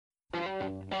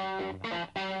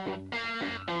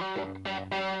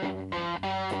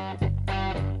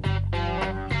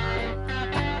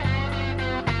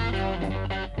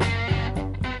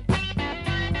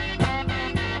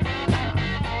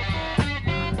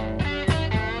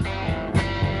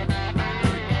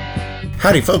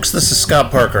Howdy folks, this is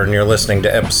Scott Parker and you're listening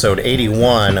to episode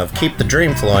 81 of Keep the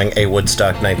Dream Flowing, a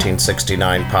Woodstock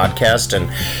 1969 podcast, and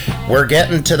we're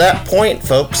getting to that point,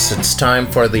 folks. It's time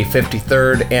for the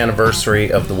 53rd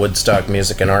anniversary of the Woodstock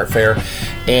Music and Art Fair,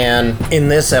 and in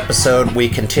this episode we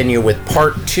continue with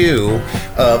part 2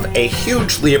 of a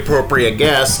hugely appropriate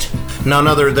guest, none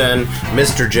other than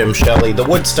Mr. Jim Shelley, the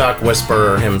Woodstock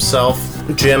Whisperer himself.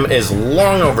 Jim is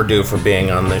long overdue for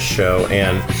being on this show,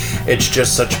 and it's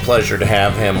just such a pleasure to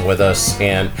have him with us,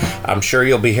 and I'm sure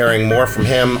you'll be hearing more from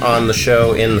him on the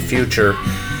show in the future.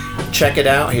 Check it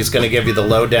out. He's going to give you the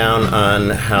lowdown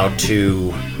on how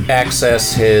to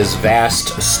access his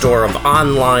vast store of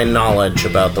online knowledge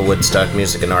about the Woodstock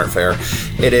Music and Art Fair.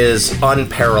 It is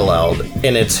unparalleled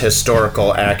in its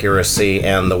historical accuracy,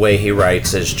 and the way he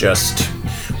writes is just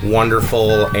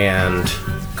wonderful and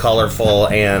colorful,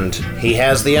 and he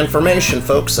has the information,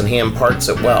 folks, and he imparts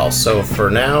it well. So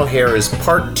for now, here is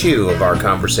part 2 of our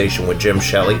conversation with Jim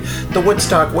Shelley, the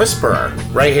Woodstock Whisperer,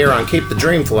 right here on Keep the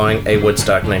Dream Flowing, a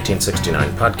Woodstock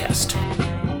 1969 podcast.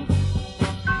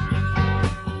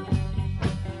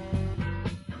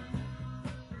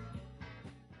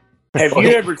 Have you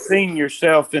ever seen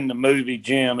yourself in the movie,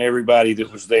 Jim? Everybody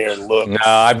that was there looked.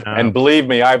 No, and believe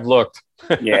me, I've looked.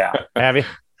 Yeah. Have you?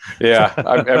 Yeah,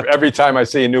 every time I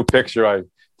see a new picture, I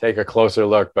take a closer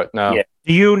look. But no, Yeah.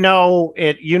 Do you know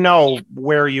it? You know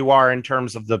where you are in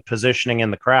terms of the positioning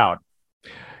in the crowd.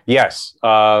 yes,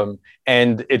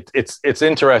 and it's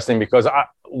interesting because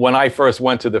when I first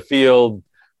went to the field,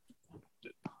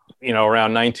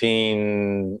 around I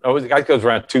think it was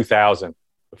around 2000,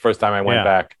 the first time I went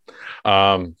back.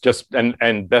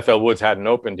 And Bethel Woods hadn't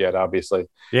opened yet, obviously.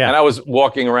 Yeah. And I was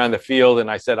walking around the field and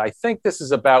I said, I think this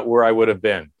is about where I would have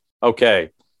been. Okay.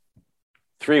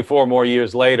 3 or 4 more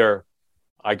years later,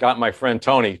 I got my friend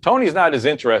Tony. Tony's not as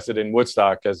interested in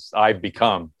Woodstock as I've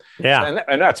become. Yeah.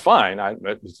 And that's fine.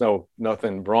 There's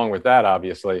nothing wrong with that,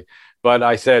 obviously. But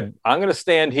I said, I'm going to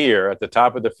stand here at the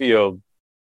top of the field,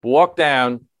 walk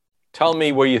down, tell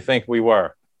me where you think we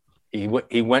were. He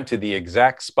went to the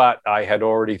exact spot I had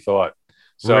already thought.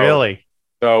 So, really?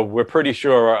 So we're pretty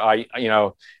sure.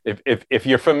 If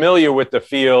you're familiar with the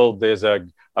field, there's a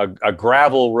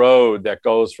gravel road that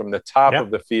goes from the top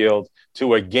of the field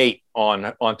to a gate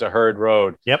onto Herd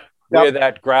Road. Yep. Where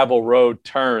that gravel road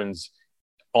turns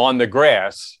on the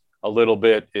grass a little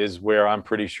bit is where I'm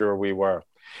pretty sure we were.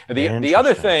 And the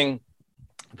other thing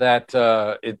that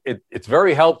it's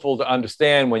very helpful to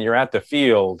understand when you're at the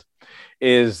field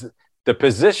is the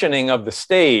positioning of the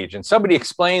stage. And somebody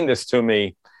explained this to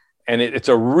me, and it's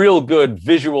a real good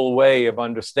visual way of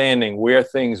understanding where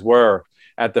things were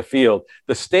at the field.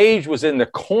 The stage was in the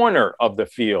corner of the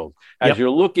field as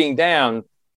you're looking down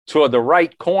toward the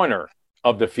right corner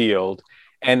of the field.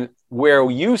 And where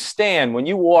you stand, when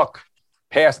you walk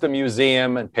past the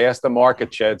museum and past the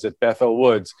market sheds at Bethel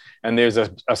Woods, and there's a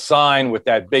sign with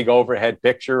that big overhead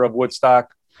picture of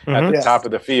Woodstock at the top of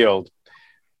the field.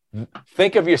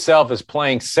 Think of yourself as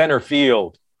playing center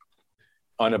field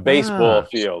on a baseball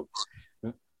field.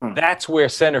 That's where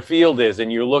center field is.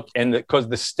 And you look, and because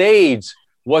the stage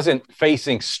wasn't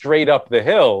facing straight up the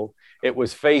hill, it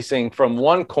was facing from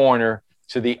one corner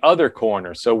to the other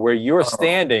corner. So where you're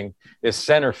standing is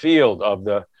center field of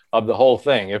the whole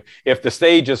thing. If the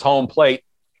stage is home plate,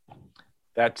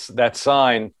 that's that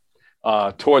sign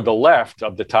toward the left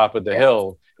of the top of the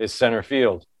hill is center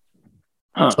field.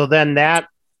 So then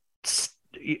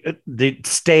the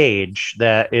stage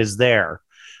that is there,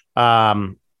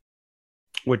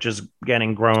 which is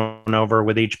getting grown over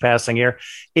with each passing year,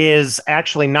 is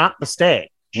actually not the stage.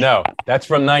 No, that's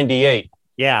from 98.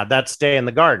 Yeah, that's Day in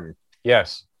the Garden.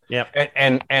 Yes. Yep.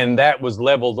 And that was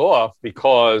leveled off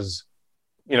because,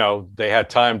 they had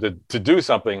time to do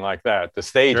something like that. The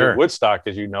stage at Woodstock,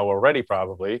 as you know already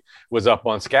probably, was up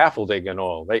on scaffolding and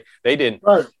all. They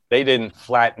didn't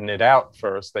flatten it out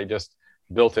first. They just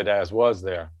built it as was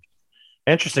there.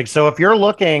 Interesting. So if you're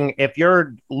looking at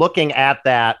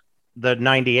the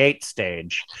 98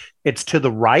 stage, it's to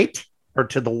the right or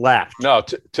to the left? No,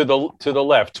 to the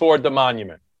left, toward the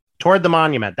monument. Toward the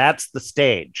monument. That's the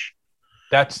stage.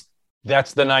 That's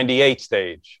the 98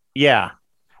 stage. Yeah.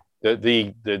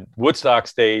 The Woodstock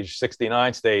stage,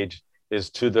 69 stage,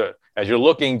 is as you're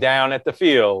looking down at the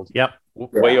field. Yep.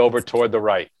 Way over toward the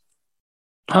right.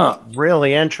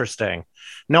 Really interesting.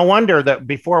 No wonder that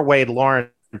before Wade Lawrence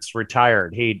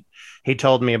retired, he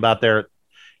told me about their,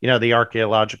 the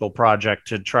archaeological project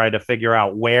to try to figure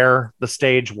out where the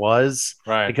stage was,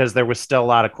 Right. because there was still a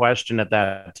lot of question at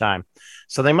that time.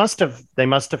 So they must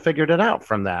have figured it out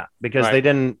from that, because Right. they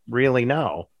didn't really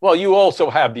know. Well, you also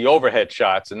have the overhead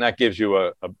shots, and that gives you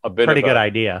a bit Pretty of good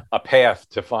idea, a path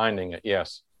to finding it.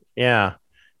 Yes. Yeah,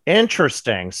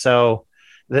 interesting. So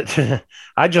that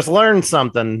I just learned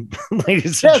something,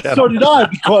 ladies and Yeah, so gentlemen. did I,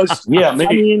 because Yeah, I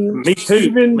mean, me too.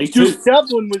 even Me too. Duke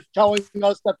Devlin was telling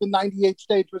us that the 98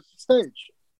 stage was the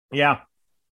stage. Yeah.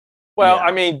 Well, Yeah.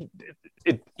 I mean,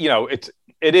 it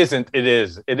isn't in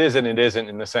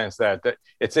the sense that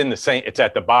it's in the same, it's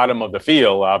at the bottom of the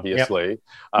field, obviously. Yep.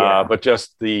 Yeah. But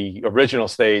just the original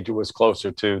stage was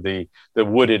closer to the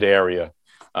wooded area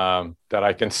that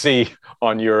I can see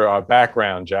on your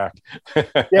background, Jack.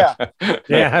 Yeah.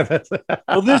 Yeah.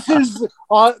 Well, this is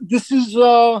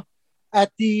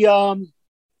at the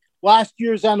last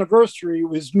year's anniversary. It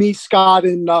was me, Scott,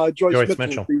 and Joyce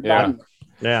Mitchell. Yeah.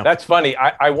 Yeah. That's funny.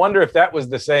 I wonder if that was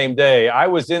the same day. I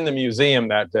was in the museum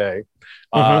that day.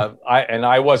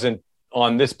 I wasn't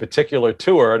on this particular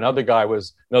tour. Another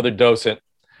docent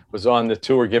was on the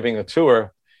tour, giving a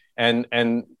tour. And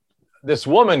this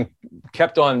woman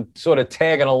kept on sort of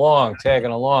tagging along.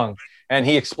 And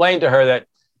he explained to her that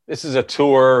this is a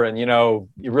tour, and you're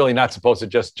really not supposed to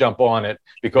just jump on it,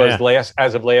 because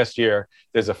as of last year,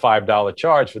 there's a $5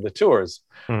 charge for the tours.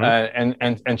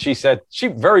 And she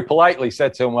very politely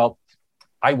said to him, "Well,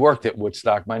 I worked at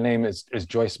Woodstock. My name is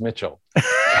Joyce Mitchell."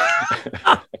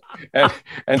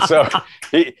 and so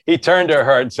he turned to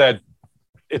her and said,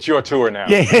 "It's your tour now."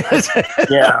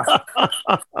 Yeah.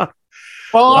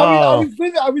 Well,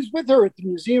 I was with her at the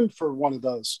museum for one of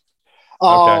those.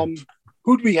 Okay.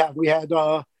 Who'd we have? We had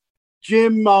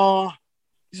Jim.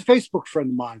 He's a Facebook friend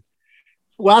of mine.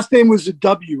 Last name was a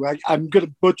W. I'm going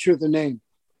to butcher the name.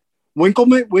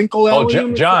 Winkleman. Oh,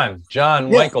 John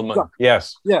Winkleman. John.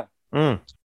 Yes. Yeah.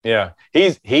 Yeah.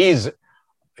 He's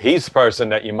the person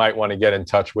that you might want to get in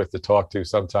touch with to talk to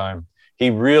sometime. He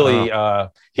really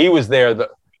he was there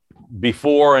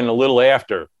before and a little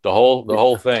after the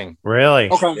whole thing. Really?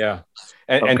 Okay. Yeah.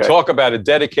 And talk about a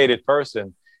dedicated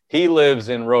person. He lives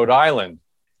in Rhode Island.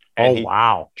 And he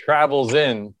travels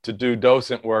in to do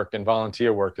docent work and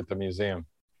volunteer work at the museum.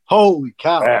 Holy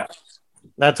cow. Yeah.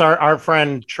 That's our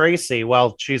friend Tracy.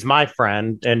 Well, she's my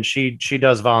friend, and she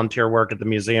does volunteer work at the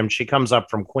museum. She comes up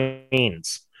from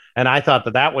Queens, and I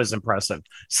thought that was impressive.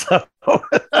 So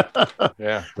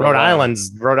yeah, Rhode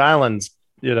Island's,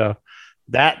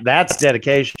 that's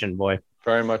dedication, boy.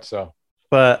 Very much so.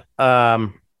 But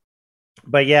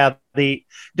yeah,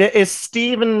 is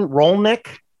Stephen Rolnick,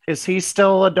 is he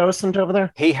still a docent over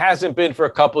there? He hasn't been for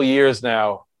a couple years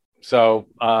now. So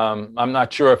I'm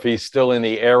not sure if he's still in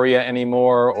the area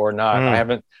anymore or not. I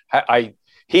haven't.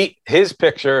 His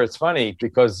picture. It's funny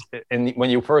because when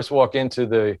you first walk into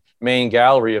the main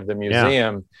gallery of the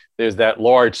museum, there's that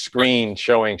large screen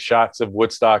showing shots of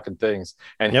Woodstock and things,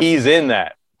 and he's in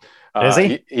that. Is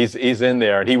he? He's in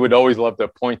there, and he would always love to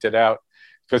point it out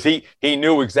because he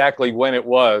knew exactly when it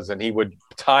was, and he would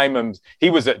time him. He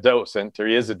was a docent, or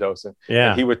he is a docent. Yeah.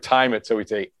 And he would time it so he'd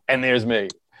say, "And there's me."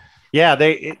 Yeah,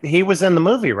 he was in the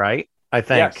movie, right? I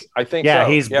think. Yes, I think. Yeah,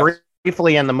 so. he's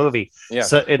briefly in the movie. Yeah.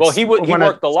 So he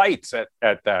worked the lights at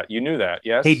that. You knew that,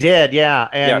 yes? He did, yeah.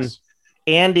 And yes.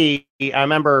 Andy, I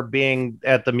remember being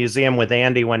at the museum with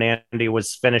Andy when Andy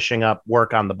was finishing up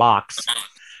work on the box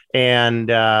and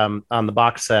on the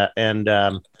box set, and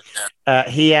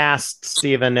he asked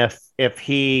Stephen if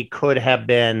he could have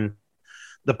been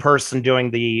the person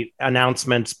doing the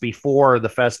announcements before the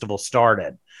festival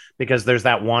started, because there's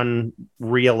that one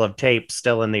reel of tape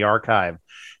still in the archive.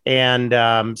 And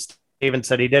Stephen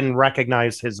said he didn't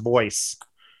recognize his voice,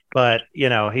 but,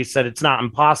 he said it's not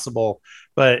impossible,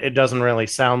 but it doesn't really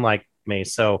sound like me.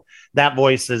 So that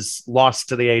voice is lost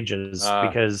to the ages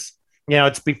because,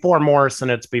 it's before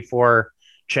Morrison, it's before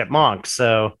Chipmunk.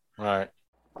 So, right.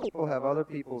 People have other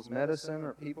people's medicine,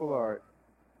 or people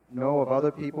know of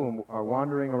other people who are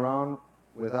wandering around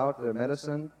without their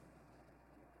medicine.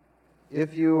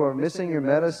 If you are missing your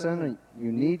medicine,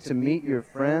 you need to meet your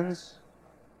friends,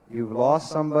 you've lost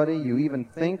somebody, you even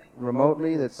think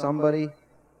remotely that somebody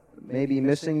may be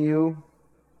missing you,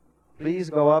 please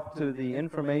go up to the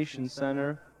information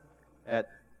center at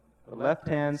the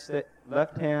left-hand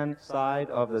side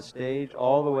of the stage,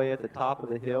 all the way at the top of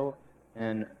the hill,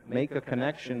 and make a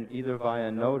connection either via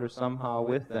note or somehow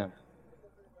with them.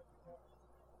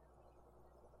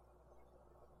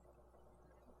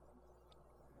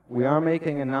 We are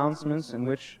making announcements in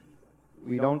which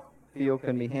we don't feel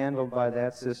can be handled by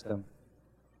that system.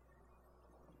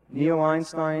 Neil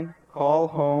Einstein, call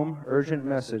home, urgent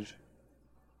message.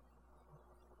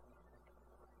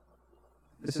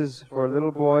 This is for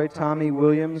little boy Tommy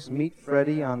Williams. Meet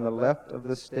Freddie on the left of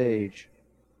the stage.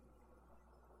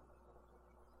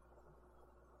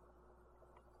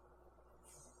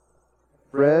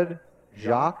 Fred,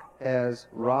 Jacques has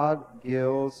Rod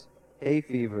Gill's hay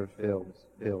fever pills.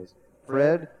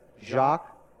 Fred,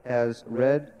 Jacques has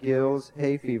Red Gill's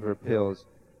hay fever pills.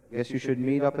 Guess you should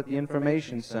meet up at the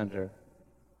information center.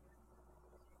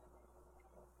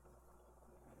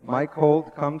 Mike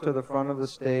Holt, come to the front of the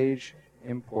stage.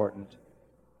 Important.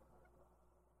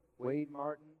 Wade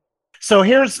Martin. So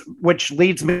which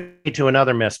leads me to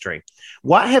another mystery.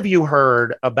 What have you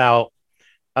heard about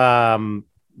the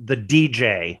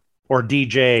DJ or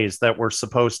DJs that were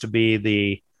supposed to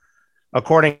be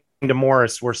according to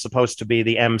Morris, were supposed to be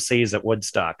the MCs at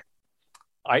Woodstock?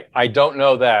 I don't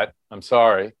know that. I'm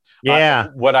sorry. Yeah.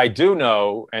 What I do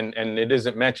know, and it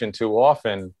isn't mentioned too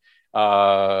often,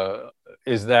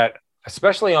 is that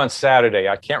especially on Saturday,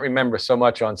 I can't remember so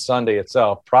much on Sunday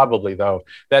itself, probably though,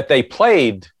 that they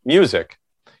played music.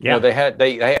 Yeah. You know,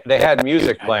 they had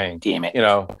music playing. Damn it. You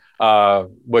know,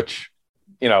 which,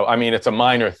 you know, I mean, it's a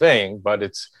minor thing, but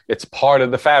it's part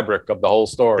of the fabric of the whole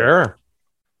story. Sure.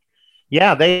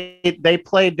 Yeah, they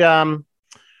played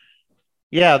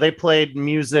they played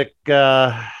music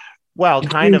well,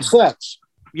 kind of sets.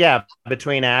 Yeah,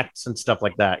 between acts and stuff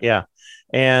like that. Yeah.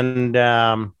 And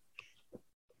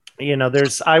you know,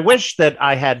 I wish that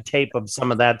I had tape of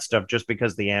some of that stuff just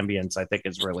because the ambience I think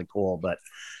is really cool,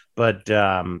 but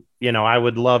you know, I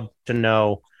would love to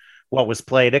know what was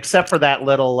played except for that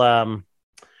little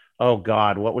oh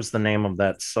God, what was the name of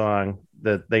that song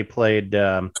that they played?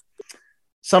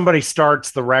 Somebody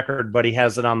starts the record, but he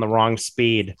has it on the wrong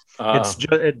speed.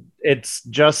 It's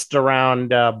just around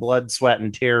Blood, Sweat,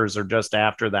 and Tears, or just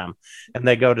after them, and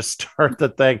they go to start the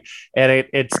thing, and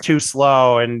it's too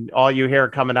slow, and all you hear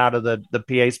coming out of the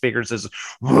PA speakers is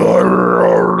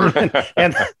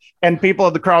and people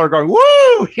in the crowd are going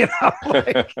woo, you know.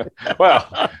 Like,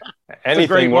 well,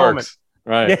 anything works,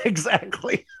 moment. Right? Yeah,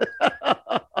 exactly.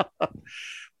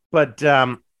 But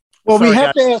well, we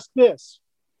have to ask this.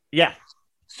 Yeah.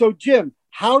 So, Jim,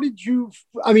 how did you,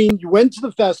 I mean, you went to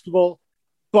the festival,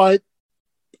 but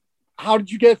how did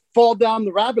you fall down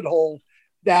the rabbit hole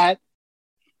that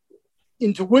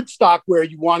into Woodstock, where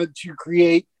you wanted to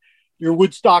create your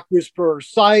Woodstock Whisperer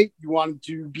site, you wanted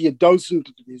to be a docent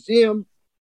at the museum?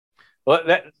 Well,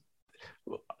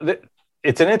 that's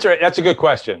a good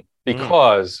question,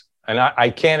 because, and I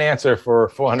can't answer for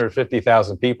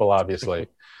 450,000 people, obviously.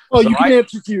 Well, so you can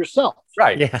answer to yourself.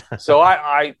 Right. Yeah. So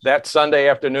I that Sunday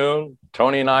afternoon,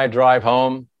 Tony and I drive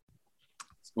home.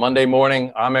 Monday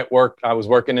morning, I'm at work. I was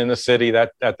working in the city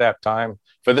at that time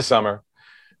for the summer.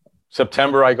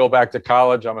 September, I go back to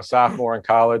college. I'm a sophomore in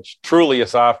college, truly a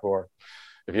sophomore.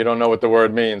 If you don't know what the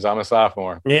word means, I'm a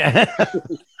sophomore. Yeah.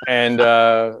 and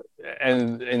so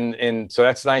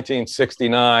that's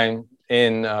 1969.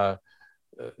 In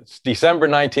December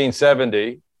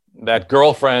 1970, that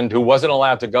girlfriend who wasn't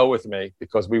allowed to go with me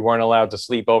because we weren't allowed to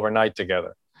sleep overnight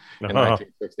together. In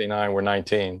 1969, we're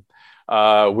 19.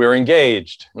 We're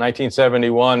engaged.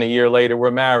 1971, a year later, we're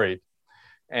married.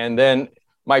 And then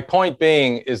my point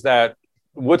being is that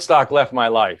Woodstock left my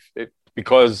life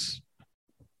because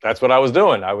that's what I was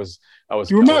doing. I was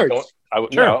married. I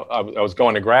was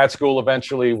going to grad school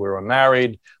eventually. We were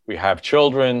married. We have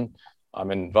children.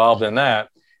 I'm involved in that.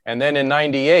 And then in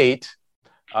 98,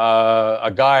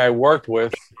 a guy I worked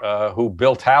with who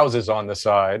built houses on the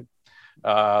side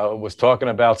was talking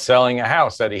about selling a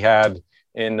house that he had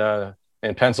in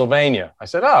Pennsylvania. I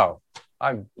said, "Oh,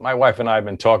 my wife and I have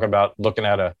been talking about looking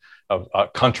at a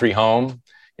country home.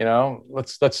 You know,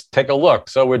 let's take a look."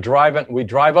 So we drive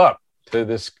up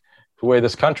to where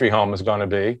this country home is going to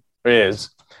be,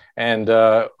 and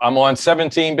I'm on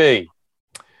 17B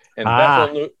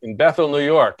in Bethel, New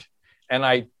York. And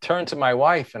I turned to my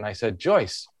wife and I said,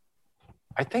 "Joyce,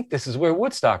 I think this is where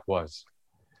Woodstock was."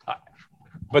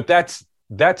 But that's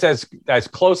as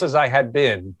close as I had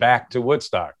been back to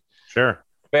Woodstock. Sure.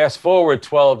 Fast forward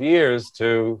 12 years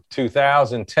to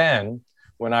 2010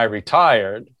 when I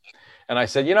retired. And I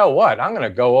said, you know what? I'm going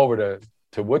to go over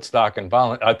to Woodstock and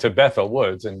to Bethel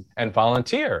Woods and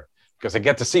volunteer because I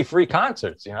get to see free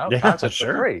concerts, you know, concerts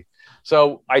sure. are free.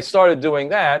 So I started doing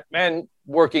that and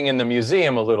working in the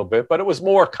museum a little bit, but it was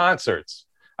more concerts.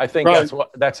 I think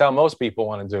that's how most people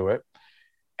want to do it.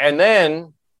 And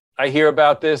then I hear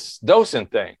about this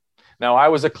docent thing. Now, I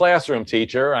was a classroom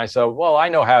teacher. And I said, well, I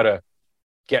know how to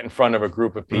get in front of a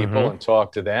group of people and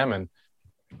talk to them. And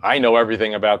I know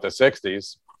everything about the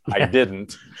 60s. I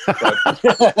didn't.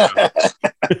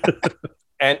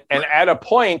 And at a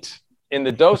point in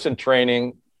the docent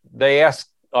training, they asked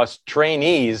us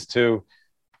trainees to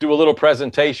do a little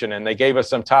presentation, and they gave us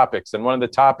some topics. And one of the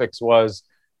topics was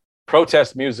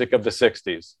protest music of the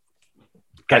 60s.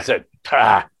 I said,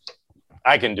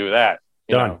 I can do that.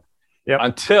 Done. Yep.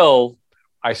 Until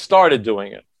I started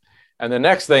doing it. And the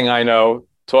next thing I know,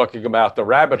 talking about the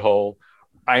rabbit hole,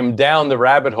 I'm down the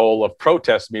rabbit hole of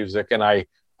protest music. And I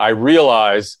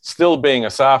realize, still being a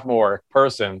sophomore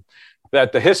person,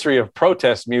 that the history of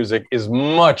protest music is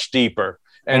much deeper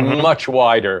and much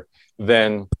wider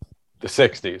than the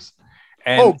 60s.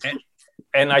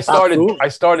 And I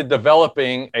started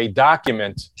developing a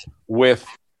document with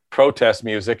protest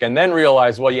music, and then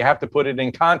realized, well, you have to put it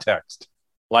in context,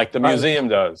 like the museum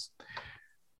does.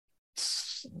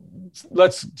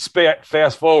 Let's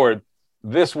fast forward.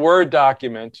 This Word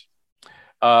document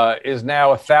is now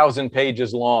 1,000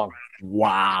 pages long.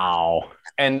 Wow.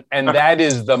 And that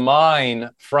is the mine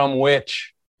from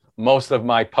which most of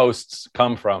my posts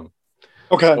come from.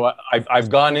 Okay. So I've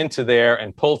gone into there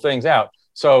and pulled things out.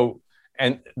 So,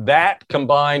 and that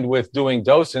combined with doing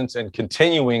docents and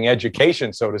continuing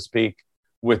education, so to speak,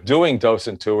 with doing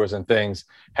docent tours and things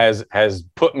has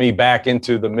put me back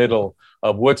into the middle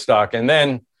of Woodstock. And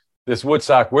then this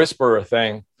Woodstock Whisperer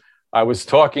thing, I was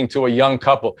talking to a young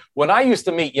couple. When I used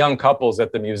to meet young couples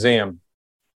at the museum,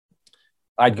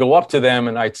 I'd go up to them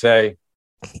and I'd say,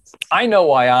 I know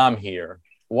why I'm here.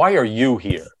 Why are you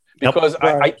here? Because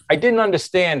I didn't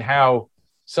understand how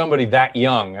somebody that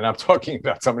young, and I'm talking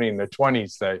about somebody in their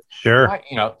 20s, say, sure,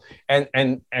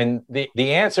 and the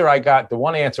answer I got, the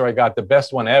one answer I got, the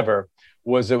best one ever,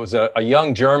 was it was a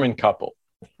young German couple.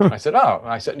 I said,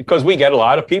 because we get a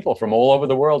lot of people from all over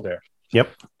the world there. Yep.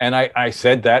 And I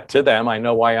said that to them. I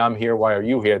know why I'm here. Why are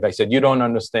you here? They said, you don't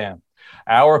understand.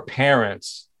 Our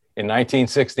parents in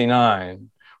 1969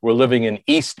 were living in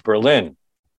East Berlin.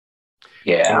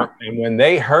 Yeah. And when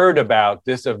they heard about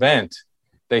this event,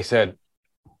 they said,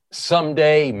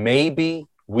 someday maybe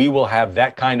we will have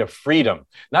that kind of freedom.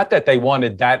 Not that they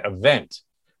wanted that event.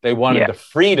 They wanted the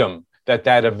freedom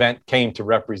that event came to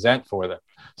represent for them.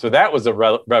 So that was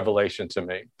a revelation to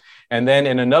me. And then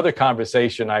in another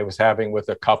conversation I was having with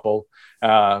a couple,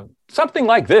 something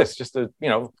like this, just to,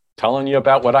 telling you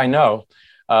about what I know.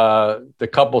 The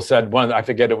couple said, I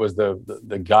forget, it was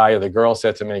the guy or the girl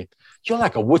said to me, you're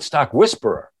like a Woodstock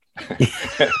whisperer. And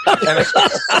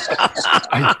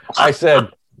I said,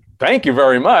 thank you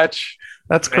very much.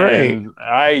 That's great. And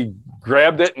I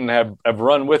grabbed it and have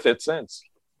run with it since.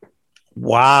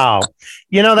 Wow.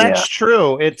 That's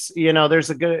true. It's, there's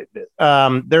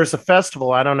a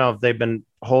festival. I don't know if they've been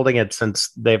holding it since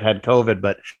they've had COVID,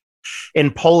 but in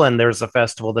Poland, there's a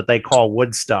festival that they call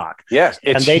Woodstock. Yes,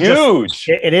 it's huge.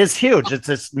 It is huge. It's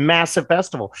this massive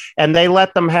festival. And they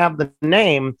let them have the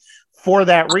name for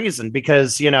that reason,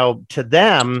 because, to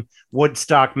them,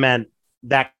 Woodstock meant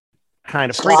that kind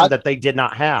of freedom that they did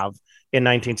not have in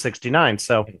 1969.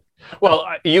 So, well,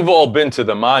 you've all been to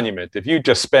the monument. If you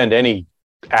just spend any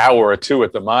hour or two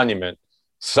at the monument,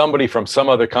 somebody from some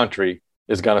other country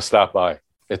is going to stop by.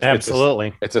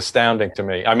 Absolutely. It's astounding to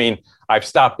me. I mean, I've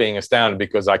stopped being astounded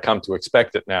because I come to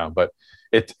expect it now, but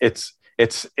it's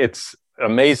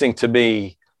amazing to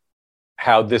me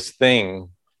how this thing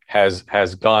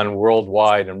has gone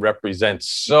worldwide and represents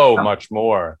so much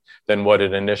more than what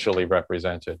it initially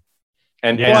represented.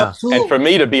 And for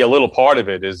me to be a little part of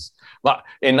it is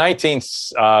in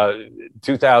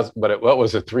 2000, but what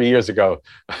was it, 3 years ago,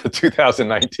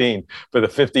 2019, for the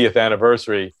 50th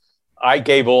anniversary, I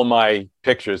gave all my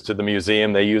pictures to the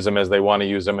museum. They use them as they want to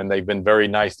use them, and they've been very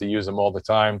nice to use them all the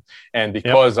time. And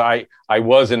because I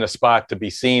was in a spot to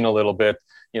be seen a little bit,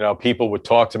 people would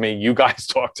talk to me. You guys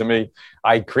talk to me.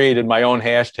 I created my own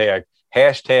hashtag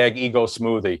Ego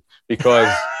Smoothie,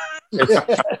 because it's,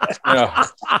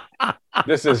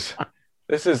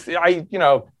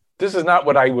 this is not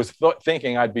what I was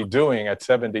thinking I'd be doing at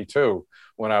 72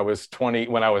 when I was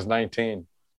 19.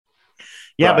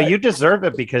 Yeah, but you deserve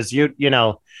it, because you're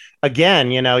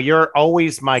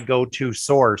always my go-to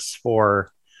source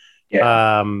for,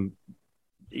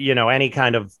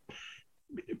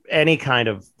 any kind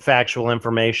of factual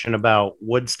information about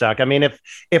Woodstock. I mean,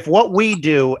 if what we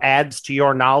do adds to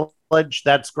your knowledge,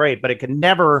 that's great, but it can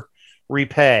never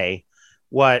repay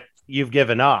what you've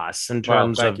given us in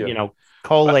terms of,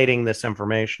 collating this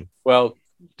information. Well,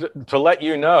 to let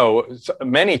you know,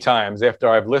 many times after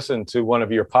I've listened to one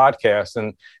of your podcasts,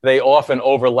 and they often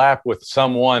overlap with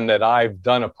someone that I've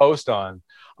done a post on,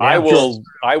 I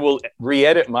will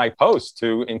re-edit my post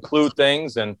to include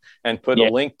things and put a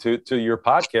link to your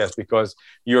podcast, because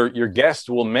your guest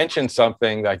will mention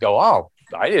something that I go, oh,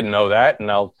 I didn't know that, and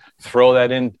I'll throw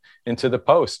that into the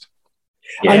post.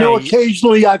 I know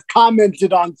occasionally I've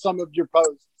commented on some of your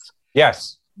posts.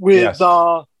 Yes. With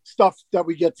stuff that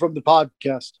we get from the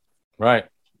podcast. Right.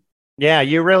 Yeah,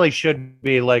 you really should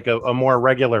be like a more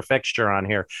regular fixture on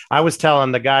here. I was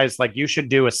telling the guys, like, you should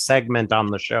do a segment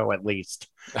on the show at least.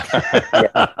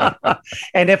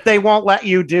 And if they won't let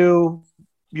you do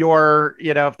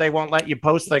if they won't let you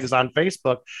post things on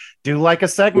Facebook, do like a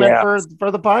segment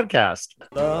for the podcast.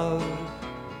 Love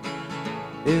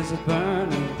is a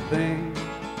burning thing,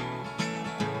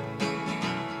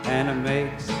 and it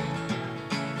makes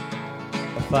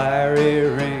a fiery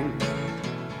ring,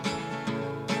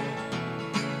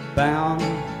 bound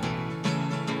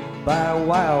by a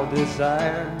wild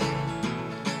desire.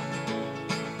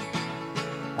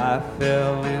 I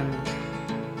fell into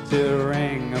a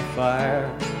ring of fire.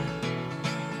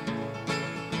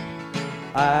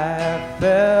 I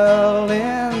fell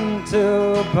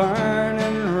into a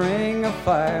burning ring of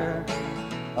fire.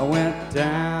 I went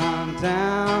down,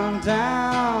 down,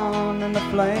 down, and the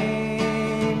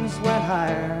flames went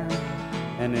higher.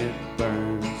 And it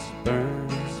burns,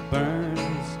 burns,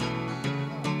 burns,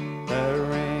 that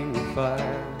ring of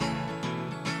fire,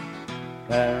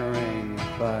 that ring of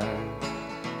fire.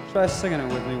 Try singing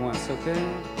it with me once, okay?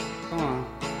 Come on.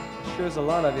 I'm sure there's a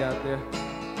lot of you out there.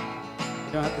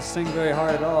 You don't have to sing very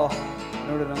hard at all in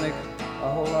order to make a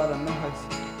whole lot of noise.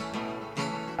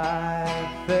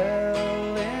 I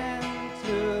fell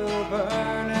into a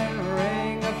burning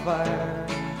ring of fire.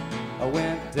 I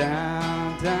went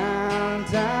down, down,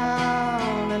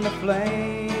 down, and the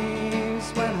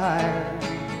flames went higher.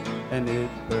 And it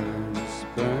burns,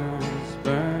 burns,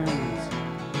 burns,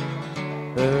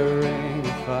 the ring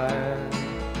of fire,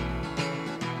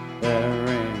 the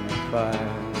ring of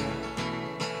fire.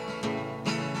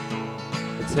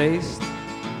 The taste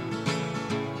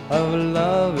of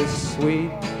love is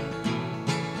sweet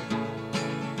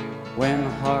when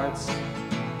hearts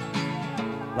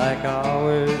like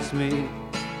ours meet.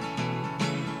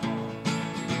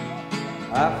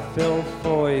 I fell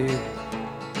for you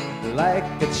like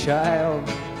a child,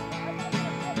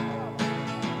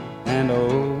 and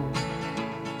oh,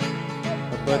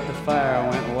 but the fire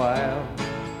went wild.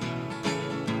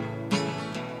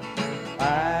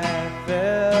 I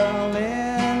fell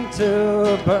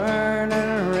into a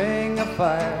burning ring of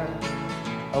fire.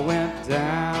 I went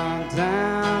down,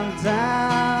 down,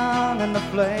 down, and the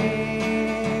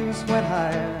flames went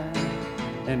higher.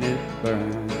 And it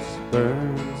burns,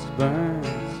 burns, burns,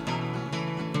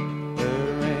 the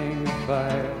ring of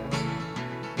fire,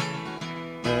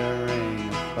 the ring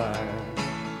of fire.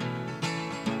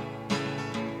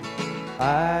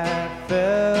 I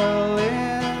fell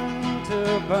into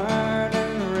a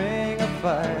burning ring of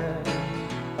fire.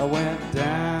 I went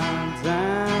down,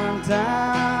 down,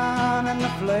 down, and the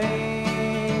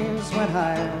flames went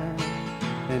higher.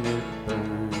 And it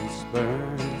burns,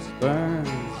 burns, burns,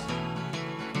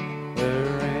 the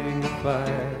ring of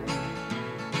fire,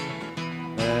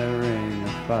 the ring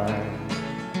of fire.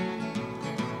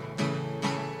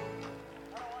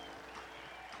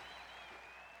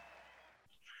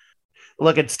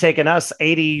 Look, it's taken us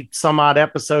 80 some odd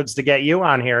episodes to get you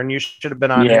on here, and you should have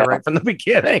been on here right from the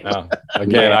beginning.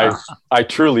 Again, I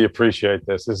truly appreciate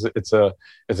this. It's a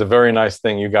very nice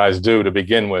thing you guys do to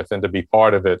begin with, and to be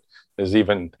part of it is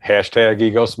even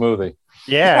 #Ego Smoothie.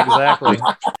 Yeah, exactly.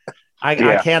 I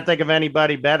can't think of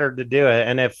anybody better to do it.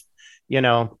 And if, you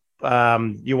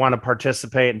want to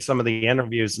participate in some of the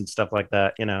interviews and stuff like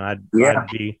that, I'd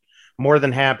be more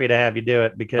than happy to have you do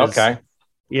it, because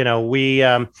we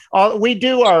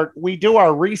do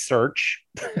our research.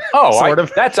 Oh,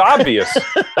 that's obvious.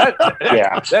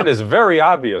 That is very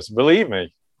obvious. Believe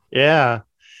me. Yeah,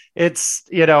 it's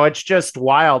just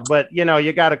wild. But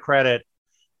you got to credit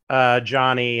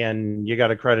Johnny, and you got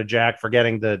to credit Jack for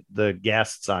getting the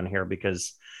guests on here,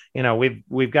 because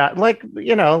we've got like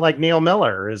Neil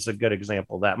Miller is a good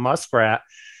example. That Muskrat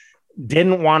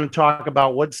didn't want to talk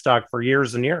about Woodstock for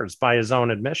years and years by his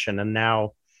own admission, and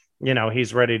now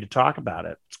he's ready to talk about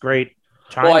it. It's great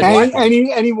time. Well,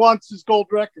 and he wants his gold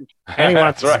record. And he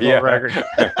wants his gold record.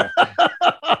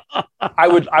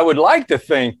 I would like to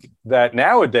think that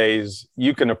nowadays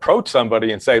you can approach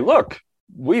somebody and say, look,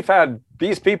 we've had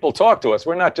these people talk to us.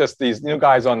 We're not just these new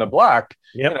guys on the block.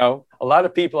 Yep. A lot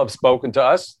of people have spoken to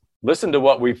us, listened to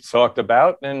what we've talked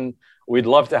about, and we'd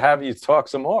love to have you talk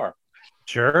some more.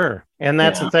 Sure. And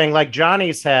that's the thing, like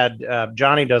Johnny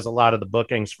does a lot of the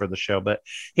bookings for the show, but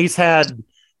he's had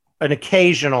an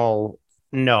occasional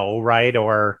no, right?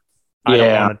 Or I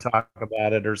don't want to talk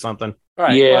about it or something.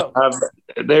 Right. Yeah, Well,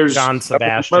 there's John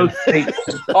Sebastian.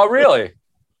 oh, really?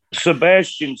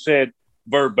 Sebastian said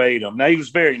verbatim. Now he was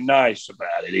very nice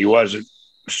about it. He wasn't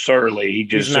surly. He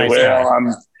just said, nice "Well,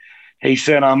 guy." He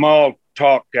said I'm all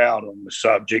talked out on the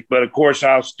subject, but of course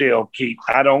I'll still keep.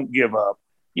 I don't give up.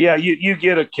 Yeah, you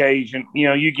get occasion.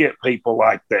 You get people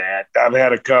like that. I've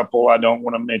had a couple. I don't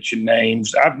want to mention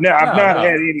names. I've not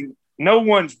had any. No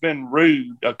one's been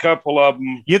rude. A couple of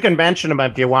them. You can mention them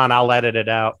if you want. I'll edit it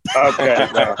out. Okay.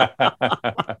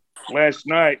 Last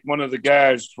night, one of the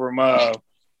guys from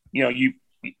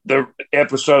the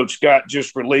episode Scott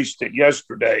just released it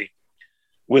yesterday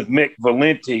with Mick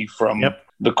Valenti from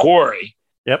The Quarry.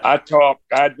 Yep.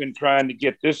 I'd been trying to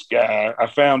get this guy. I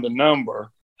found a number.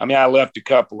 I mean, I left a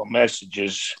couple of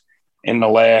messages in the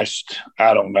last,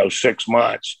 6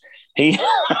 months. He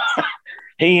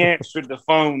answered the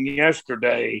phone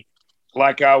yesterday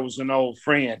like I was an old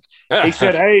friend. He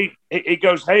said, "Hey," he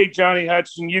goes, "Hey, Johnny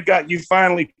Hudson, you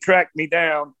finally tracked me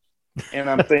down." And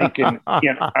I'm thinking,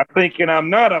 I'm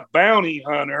not a bounty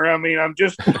hunter. I mean, I'm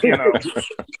just,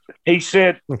 He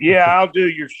said, "Yeah, I'll do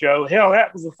your show." Hell,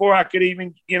 that was before I could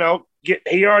even, he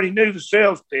already knew the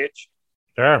sales pitch.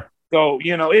 Sure. So,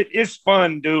 it's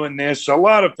fun doing this. A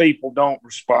lot of people don't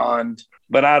respond,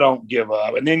 but I don't give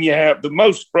up. And then you have the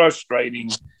most frustrating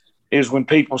is when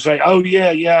people say, "Oh,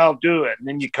 yeah, I'll do it." And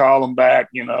then you call them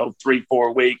back, 3,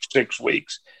 4 weeks, 6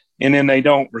 weeks, and then they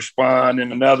don't respond.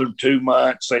 In another 2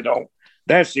 months, they don't.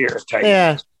 That's irritating.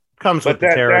 Yeah, comes with the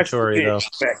territory, though.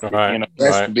 Right,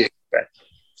 that's to be expected.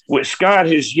 What Scott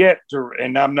has yet to,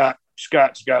 and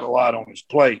Scott's got a lot on his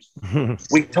plate.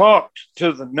 We talked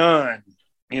to the nun,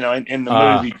 in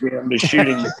the movie, Jim, the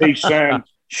shooting the peace sign.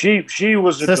 She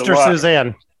was a Sister delight.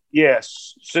 Suzanne.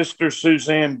 Yes, Sister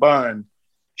Suzanne Bunn.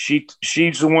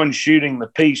 She's the one shooting the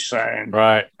peace sign.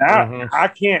 Right. I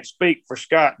can't speak for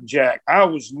Scott and Jack. I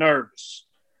was nervous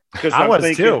because I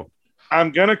was too.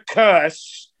 I'm gonna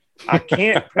cuss. I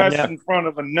can't cuss in front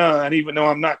of a nun, even though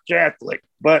I'm not Catholic.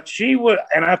 But she would,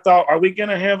 and I thought, are we going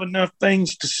to have enough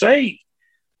things to say?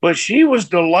 But she was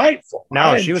delightful.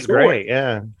 No, she was great.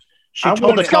 Yeah. She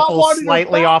told a Scott couple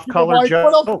slightly off-color jokes.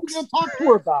 What else are we going to talk to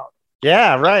her about?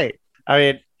 Yeah, right. I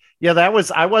mean,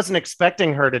 I wasn't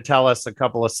expecting her to tell us a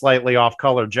couple of slightly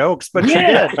off-color jokes, but she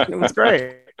did. It was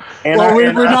great. And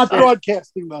we're not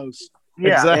broadcasting those.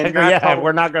 Yeah, exactly.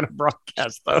 We're not going to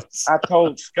broadcast those. I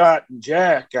told Scott and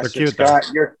Jack, I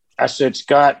said,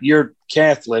 Scott, you're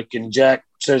Catholic, and Jack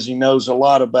says he knows a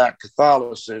lot about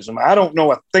Catholicism. I don't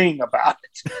know a thing about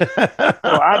it. So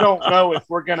I don't know if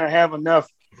we're going to have enough,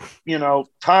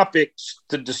 topics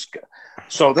to discuss.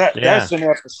 So that's an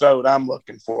episode I'm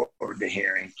looking forward to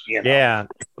hearing. Yeah,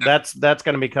 that's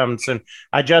going to be coming soon.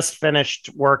 I just finished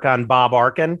work on Bob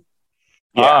Arkin.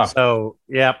 Yeah.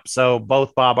 So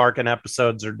both Bob Arkin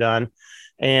episodes are done.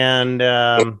 And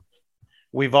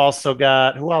we've also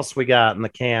got, who else we got in the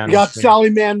can? We got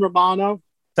Sally Man Romano.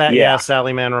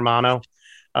 Sally Man Romano.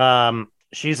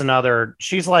 She's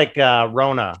like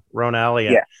Rona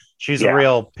Elliott. Yeah. She's a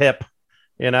real pip,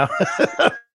 She's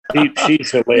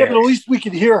hilarious. Yeah, but at least we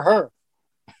could hear her.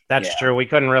 That's true. We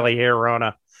couldn't really hear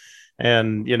Rona.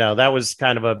 And, that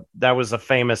was a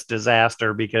famous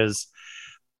disaster because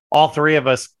all three of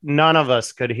us, none of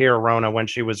us could hear Rona when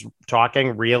she was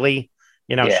talking, really.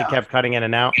 She kept cutting in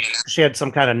and out. She had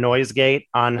some kind of noise gate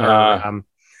on her,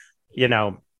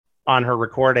 on her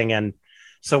recording. And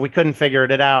so we couldn't figure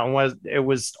it out. And it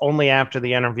was only after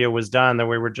the interview was done that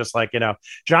we were just like,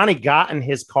 Johnny got in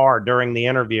his car during the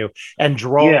interview and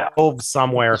drove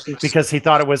somewhere because he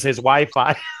thought it was his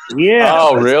Wi-Fi. Yeah.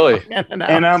 Oh, really? And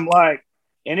I'm like,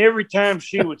 and every time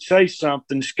she would say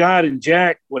something, Scott and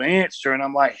Jack would answer, and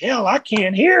I'm like, hell, I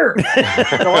can't hear her.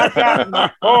 So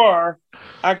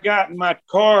I got in my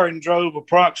car and drove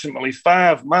approximately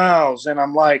 5 miles, and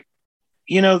I'm like,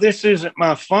 this isn't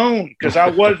my phone, because I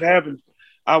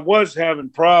was having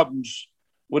problems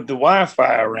with the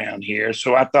Wi-Fi around here.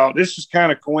 So I thought this is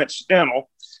kind of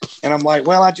coincidental, and I'm like,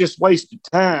 well, I just wasted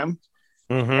time.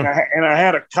 Mm-hmm. And I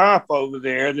had a cop over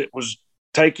there that was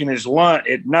taking his lunch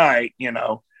at night,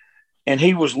 and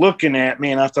he was looking at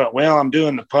me, and I thought, well, I'm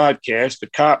doing the podcast. The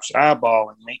cop's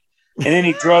eyeballing me. And then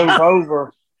he drove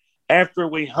over after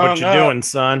we hung up. What you doing,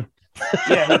 son?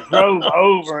 Yeah, he drove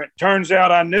over. It turns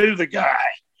out I knew the guy.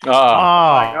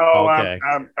 Okay.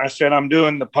 I said, I'm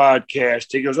doing the podcast.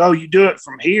 He goes, oh, you do it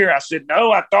from here? I said,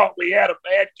 no, I thought we had a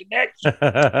bad connection.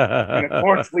 And of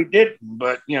course we didn't,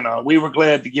 but we were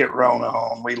glad to get Rona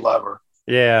on. We love her.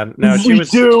 Yeah, no, we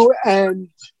do, and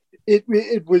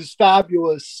it was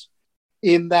fabulous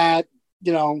in that,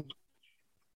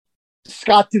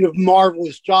 Scott did a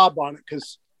marvelous job on it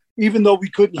because even though we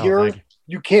couldn't hear it,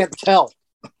 you can't tell.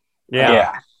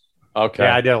 Yeah. Okay.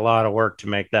 Yeah, I did a lot of work to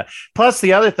make that. Plus,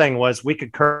 the other thing was we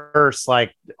could curse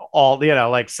like all, you know,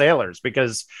 like sailors,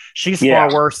 because she's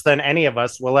far worse than any of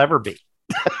us will ever be.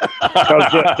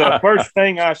 The first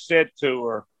thing I said to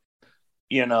her,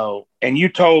 you know, and you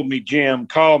told me, Jim,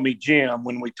 call me Jim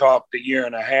when we talked a year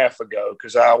and a half ago,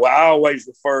 because I always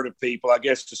refer to people, I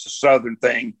guess it's a Southern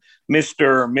thing,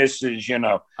 Mr. or Mrs., you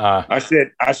know. I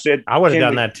said, I would have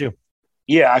done that too.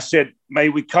 Yeah, I said, may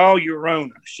we call you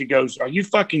Rona? She goes, are you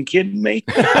fucking kidding me?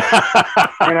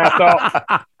 And I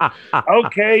thought,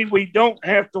 okay, we don't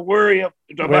have to worry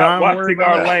about watching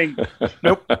our language.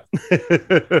 Nope.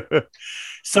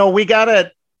 So we got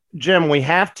to, Jim, we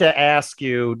have to ask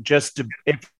you just to,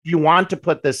 if you want to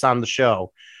put this on the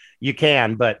show, you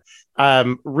can, but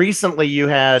recently you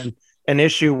had an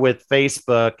issue with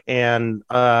Facebook, and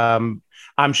I'm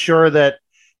sure that,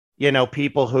 you know,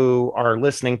 people who are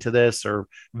listening to this are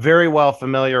very well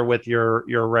familiar with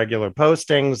your regular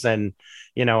postings and,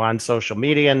 you know, on social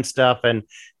media and stuff. And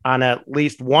on at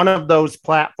least one of those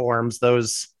platforms,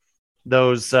 those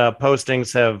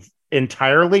postings have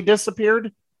entirely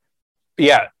disappeared.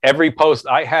 Yeah. Every post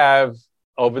I have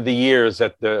over the years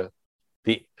at the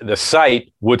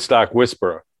site, Woodstock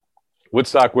Whisperer,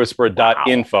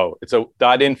 woodstockwhisperer.info. It's a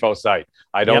 .info site.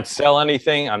 I don't sell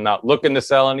anything. I'm not looking to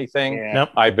sell anything. Yeah.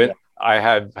 Nope. I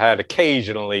have had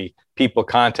occasionally people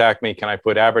contact me. Can I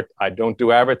put I don't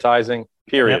do advertising,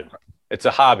 period. Yep. It's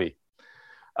a hobby.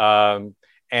 And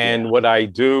what I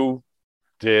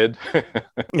did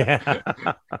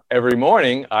every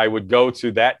morning, I would go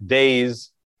to that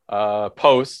day's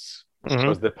posts,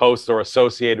 because the posts are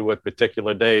associated with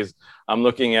particular days. I'm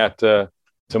looking at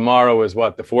tomorrow is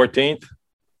what, the 14th?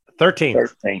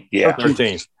 13th. Yeah.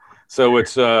 13th. So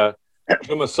it's Jim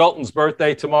Sultan's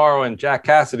birthday tomorrow and Jack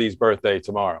Cassidy's birthday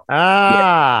tomorrow.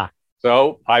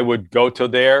 So I would go to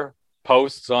their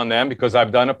posts on them, because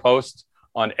I've done a post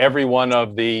on every one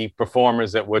of the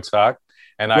performers at Woodstock,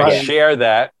 and I share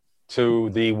that to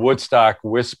the Woodstock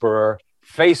Whisperer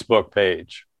Facebook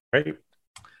page. Right.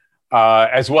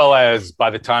 As well as,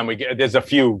 by the time we get, there's a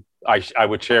few I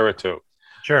would share it to.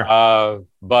 Sure.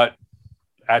 But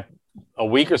at a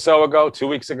week or so ago, 2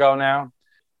 weeks ago now,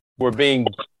 we're being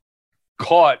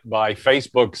caught by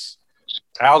Facebook's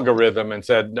algorithm and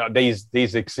said, no,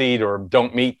 these exceed or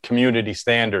don't meet community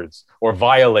standards or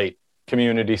violate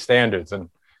community standards. And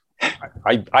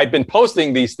I've been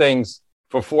posting these things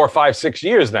for 4, 5, 6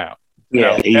 years now.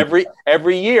 Yeah. You know,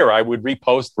 every year I would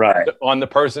repost on the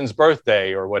person's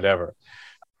birthday or whatever.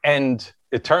 And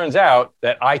it turns out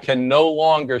that I can no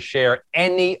longer share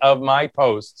any of my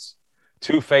posts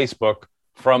to Facebook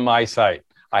from my site.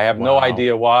 I have no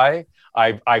idea why.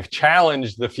 I've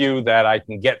challenged the few that I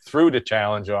can get through to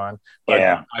challenge on,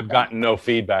 but I've gotten no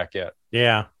feedback yet.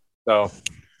 Yeah. So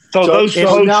those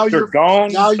posts now are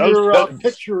gone. Now your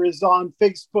picture is on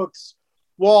Facebook's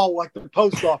wall, like the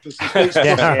post office.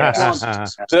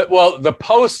 The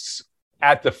posts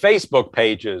at the Facebook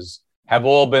pages have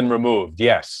all been removed.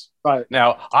 Yes. Right.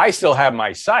 Now I still have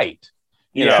my site,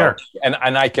 you know, sure.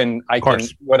 and I can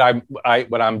what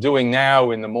I'm doing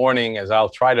now in the morning is I'll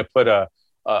try to put a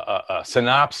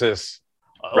synopsis.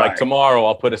 Like tomorrow,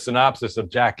 I'll put a synopsis of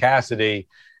Jack Cassidy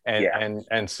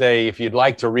and say, if you'd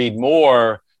like to read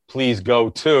more, please go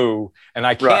to. And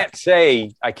I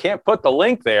can't put the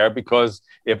link there, because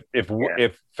if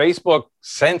Facebook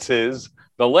senses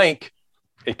the link,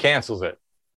 it cancels it.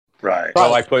 Right.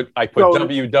 So I put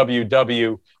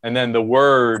www and then the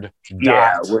word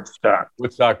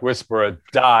Woodstock Whisperer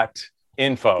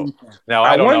 .info. Now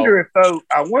I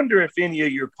wonder if any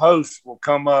of your posts will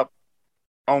come up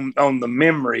on the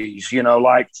memories, you know,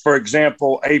 like for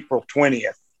example, April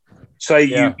 20th.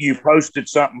 Say you posted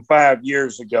something 5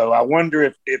 years ago. I wonder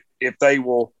if they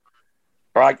will.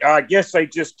 I guess they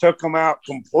just took them out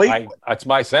completely. That's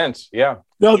my sense. Yeah.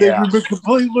 No, they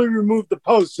completely removed the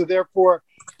post, so therefore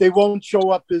they won't show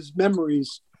up as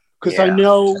memories. Because I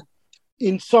know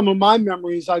in some of my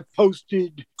memories, I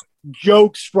posted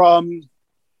jokes from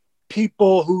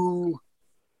people who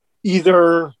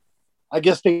either, I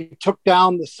guess they took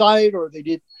down the site or they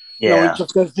did. You know,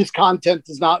 just because this content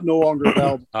is no longer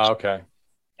available. Okay.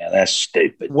 Yeah, that's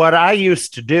stupid. What I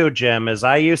used to do, Jim, is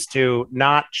I used to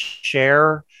not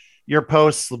share your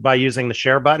posts by using the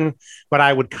share button, but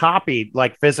I would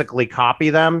physically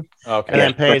copy them and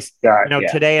then paste,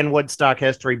 today in Woodstock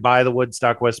history by the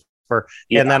Woodstock Whisperer.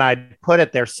 And then I'd put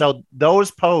it there. So those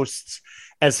posts,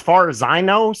 as far as I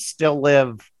know, still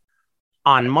live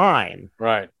on mine.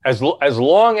 Right. As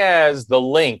long as the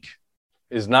link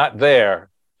is not there,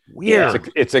 Weird.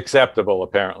 It's acceptable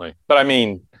apparently, but I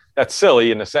mean that's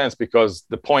silly in a sense because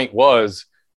the point was,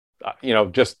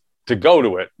 just to go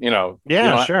to it.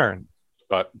 Yeah, sure.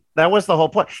 But that was the whole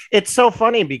point. It's so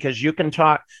funny because you can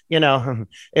talk,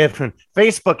 if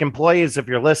Facebook employees, if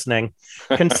you're listening,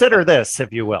 consider this,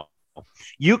 if you will.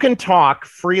 You can talk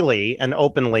freely and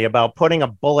openly about putting a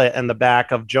bullet in the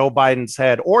back of Joe Biden's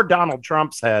head or Donald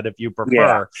Trump's head, if you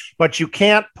prefer, but you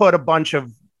can't put a bunch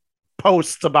of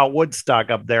posts about Woodstock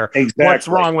up there. Exactly. What's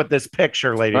wrong with this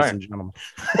picture, ladies and gentlemen?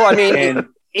 Well, I mean,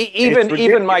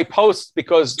 even my posts,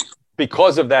 because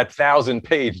of that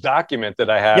 1,000-page document that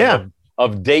I have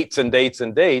of dates and dates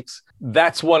and dates,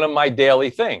 that's one of my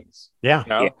daily things.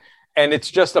 Yeah. And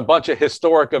it's just a bunch of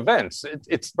historic events.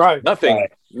 It's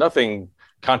nothing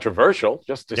controversial,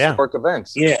 just historic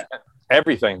events. Yeah.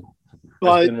 Everything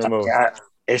has been removed.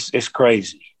 It's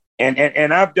crazy.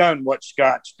 And I've done what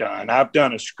Scott's done. I've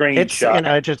done a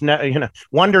screenshot.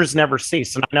 Wonders never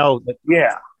cease. And I know that.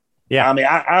 Yeah. I mean,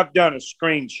 I've done a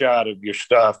screenshot of your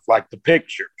stuff, like the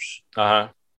pictures.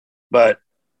 But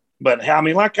I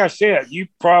mean, like I said, you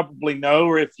probably know,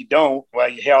 or if you don't, well,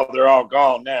 hell, they're all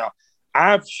gone now.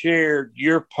 I've shared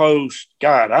your post,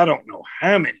 God, I don't know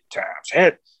how many times,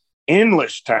 had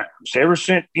endless times ever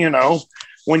since,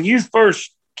 when you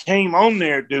first came on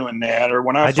there doing that, or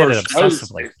when I first did it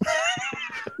obsessively.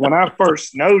 When I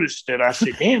first noticed it, I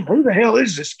said, damn, who the hell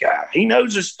is this guy? He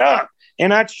knows his stuff.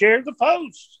 And I'd share the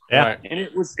post. Yeah. And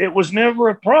it was never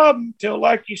a problem till,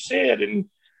 like you said, in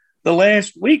the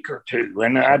last week or two.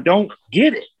 And I don't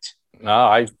get it.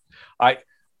 No,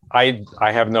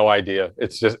 I have no idea.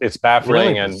 It's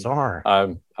baffling really bizarre.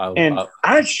 And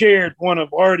I shared one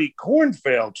of Artie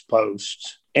Kornfeld's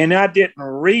posts, and I didn't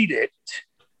read it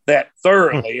that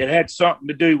thoroughly. It had something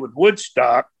to do with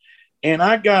Woodstock, and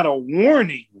I got a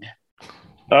warning.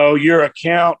 Oh, your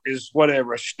account is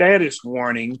whatever, a status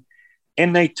warning,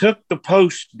 and they took the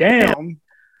post down.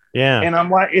 Yeah. And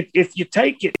I'm like, if you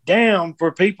take it down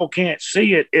for people can't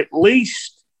see it, at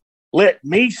least let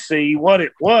me see what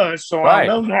it was, so I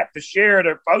know not to share it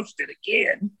or post it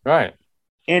again. Right.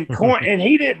 And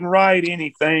he didn't write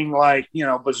anything like,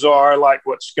 bizarre, like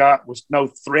what Scott was, no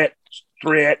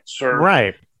threats or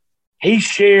right. He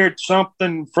shared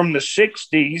something from the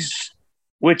 60s,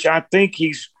 which I think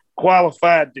he's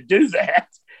qualified to do that.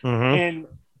 Mm-hmm. And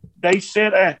they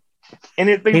said, and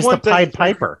it'd be he's one the Pied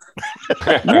Piper.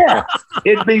 Yeah,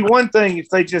 it'd be one thing if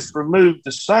they just removed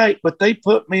the site, but they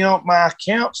put me on my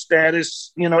account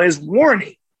status, as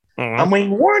warning. Mm-hmm. I mean,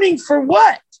 warning for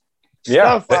what?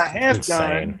 Yeah, stuff I have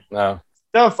done. No.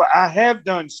 I have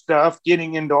done stuff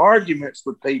getting into arguments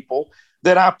with people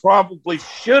that I probably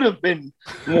should have been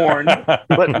warned,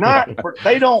 but not.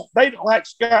 They don't. Like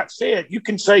Scott said, you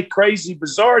can say crazy,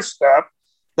 bizarre stuff.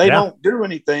 They don't do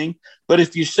anything. But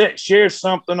if you share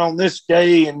something on this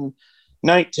day in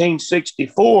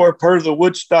 1964, per the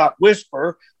Woodstock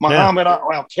Whisper, Muhammad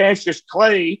Cassius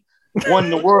Clay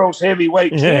won the world's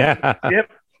heavyweight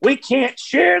championship. We can't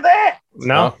share that.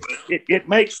 No, it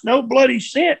makes no bloody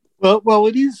sense. Well,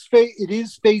 it is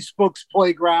Facebook's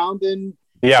playground, and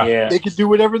they can do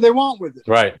whatever they want with it.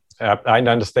 Right. I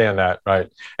understand that.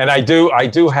 Right. And I do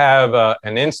have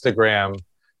an Instagram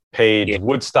page,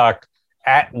 Woodstock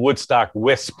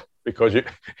 @WoodstockWisp, because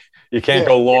you can't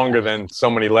go longer than so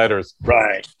many letters.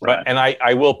 Right. But and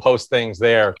I will post things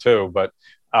there too. But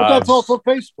that's also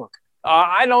Facebook.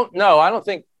 I don't know. I don't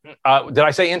think. Did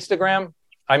I say Instagram?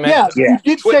 I meant you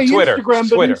did say Twitter. Instagram,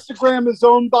 but Twitter. Instagram is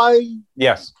owned by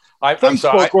Facebook I'm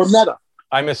sorry, or Meta.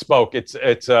 I misspoke.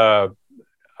 It's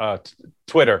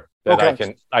Twitter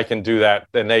that I can do that.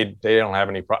 Then they don't have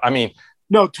any problem. I mean,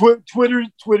 no,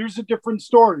 Twitter's a different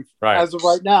story as of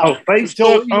right now.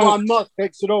 Facebook until Elon Musk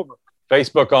takes it over.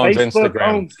 Facebook owns Instagram.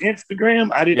 Owns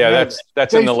Instagram. I didn't know that's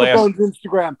that. in the last. Facebook owns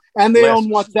Instagram, and they own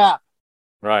WhatsApp.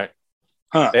 Right.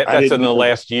 Huh, that's in the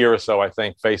last year or so. I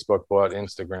think Facebook bought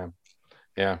Instagram.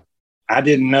 Yeah. I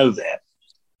didn't know that.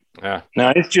 Yeah.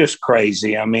 No, it's just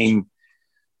crazy. I mean,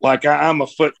 like I'm a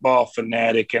football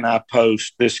fanatic, and I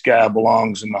post this guy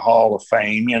belongs in the Hall of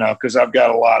Fame, because I've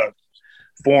got a lot of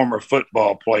former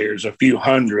football players, a few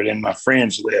hundred in my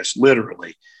friends list,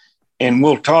 literally. And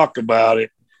we'll talk about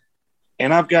it.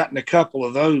 And I've gotten a couple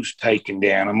of those taken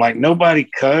down. I'm like, nobody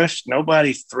cussed,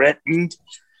 nobody threatened.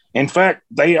 In fact,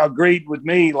 they agreed with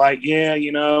me, like,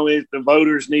 if the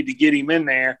voters need to get him in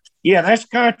there. Yeah, that's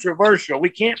controversial. We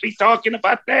can't be talking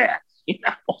about that.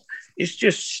 It's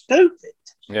just stupid.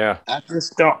 Yeah. I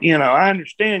just don't, I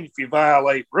understand if you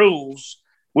violate rules,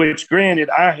 which granted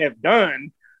I have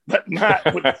done, but not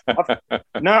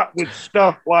with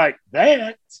stuff like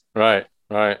that. Right.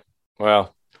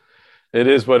 Well, it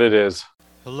is what it is.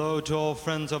 Hello to all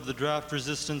friends of the draft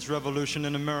resistance revolution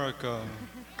in America.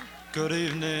 Good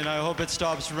evening. I hope it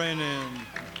stops raining.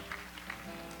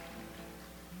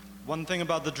 One thing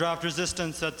about the draft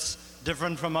resistance that's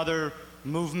different from other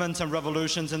movements and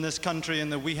revolutions in this country, in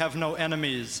that we have no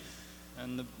enemies.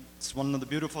 And it's one of the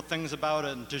beautiful things about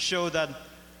it. And to show that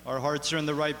our hearts are in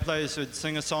the right place, we'd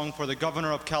sing a song for the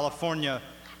governor of California,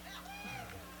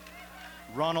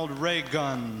 Ronald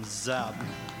Reagan. Zap.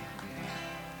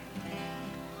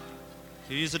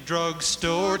 He's a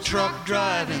drugstore truck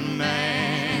driving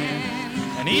man,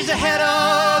 and he's the head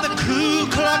of the Ku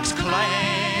Klux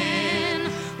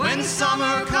Klan. When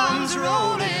summer comes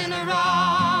rolling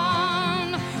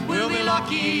around, we'll be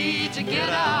lucky to get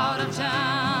out of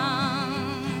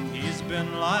town. He's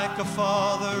been like a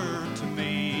father to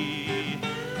me.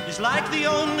 He's like the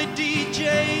only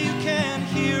DJ you can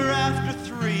hear after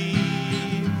 3.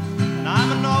 And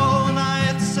I'm an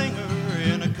all-night singer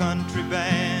in a country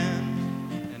band.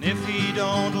 And if he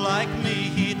don't like me,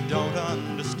 he don't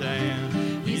understand.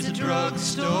 He's a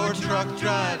drugstore truck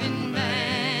driving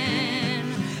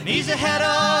man, and he's the head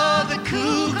of the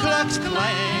Ku Klux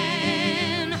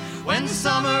Klan. When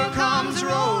summer comes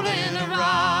rolling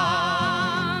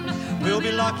around, we'll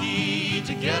be lucky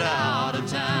to get out of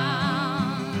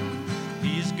town.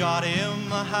 He's got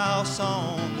him a house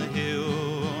on the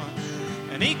hill,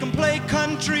 and he can play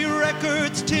country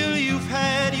records till you've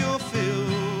had your fill.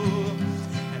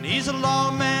 He's a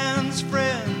lawman's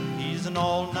friend, he's an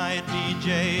all-night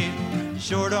DJ.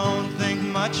 Sure don't think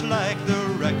much like the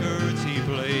records he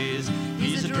plays.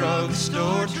 He's a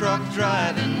drugstore truck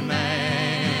driving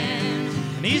man,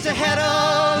 and he's the head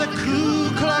of the Ku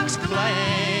Klux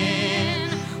Klan.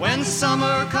 When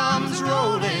summer comes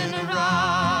rolling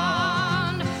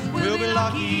around, we'll be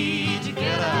lucky to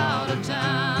get out of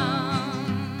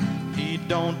town. He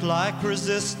don't like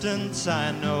resistance,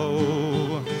 I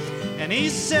know, and he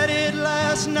said it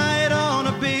last night on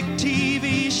a big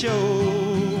TV show.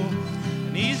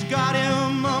 And he's got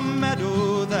him a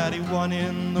medal that he won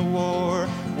in the war.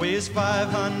 Weighs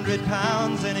 500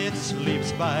 pounds and it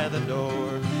sleeps by the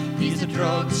door. He's a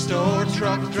drugstore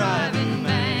truck driving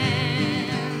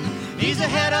man. He's the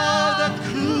head of the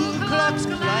Ku Klux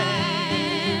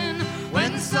Klan.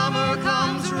 When summer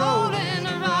comes rolling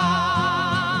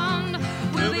around,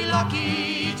 we'll be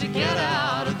lucky to get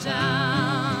out of town.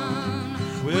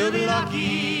 We'll be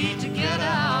lucky to get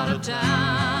out of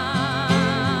town.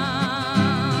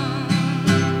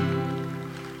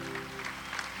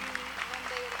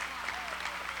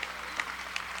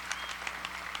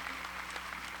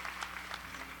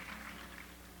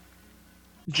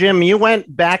 Jim, you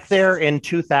went back there in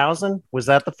 2000. Was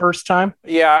that the first time?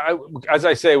 Yeah, as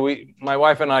I say, my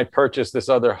wife and I purchased this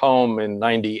other home in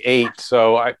 '98,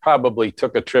 so I probably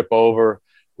took a trip over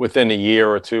within a year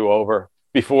or two over.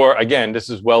 Before, again, this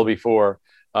is well before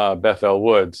Bethel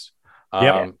Woods.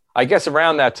 I guess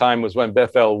around that time was when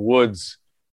Bethel Woods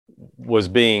was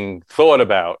being thought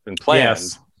about and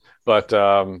planned, but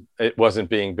it wasn't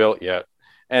being built yet.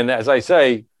 And as I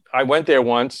say, I went there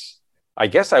once. I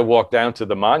guess I walked down to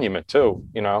the monument too,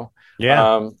 and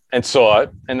saw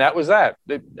it. And that was that.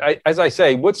 As I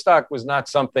say, Woodstock was not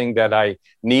something that I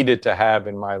needed to have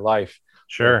in my life.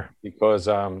 Sure. Because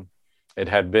it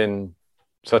had been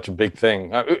such a big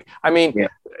thing. I mean,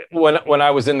 when I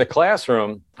was in the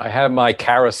classroom, I had my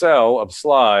carousel of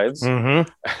slides, and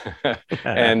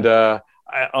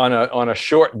on a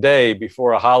short day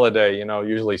before a holiday,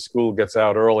 usually school gets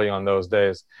out early on those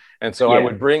days, and so I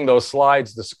would bring those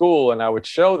slides to school and I would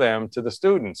show them to the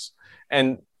students.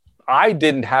 And I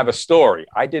didn't have a story.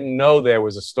 I didn't know there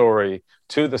was a story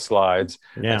to the slides.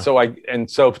 Yeah. And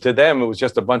so to them, it was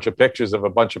just a bunch of pictures of a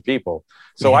bunch of people.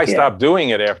 So I stopped doing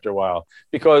it after a while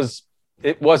because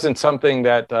it wasn't something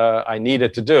that I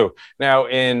needed to do. Now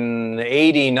in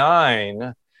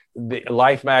 '89, the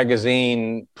Life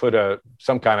magazine put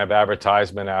some kind of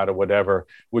advertisement out or whatever.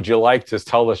 Would you like to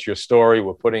tell us your story?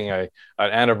 We're putting an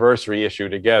anniversary issue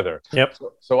together. Yep.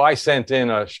 So I sent in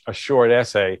a short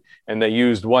essay, and they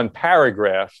used one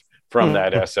paragraph from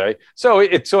that essay. So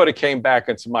it sort of came back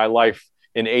into my life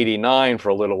in '89 for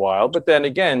a little while, but then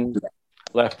again,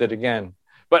 left it again.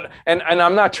 But and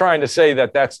I'm not trying to say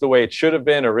that that's the way it should have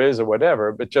been or is or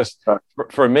whatever, but just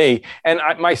for me. And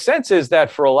my sense is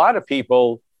that for a lot of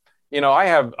people, I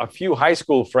have a few high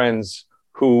school friends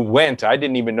who went. I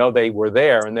didn't even know they were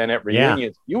there. And then at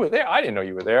reunions, you were there. I didn't know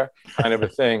you were there, kind of a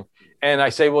thing. And I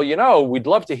say, well, we'd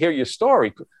love to hear your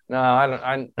story. No, I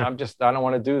don't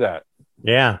want to do that.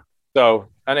 Yeah. So,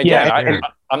 and again,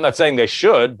 I'm not saying they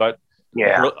should, but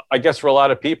I guess for a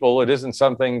lot of people, it isn't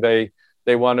something they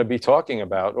want to be talking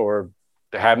about or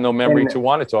have no memory to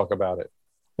want to talk about it.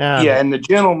 Yeah, and the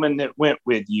gentleman that went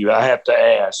with you, I have to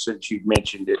ask, since you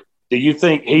mentioned it, do you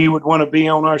think he would want to be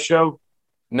on our show?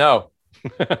 No.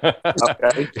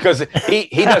 Okay. Because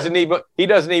he doesn't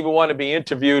even want to be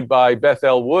interviewed by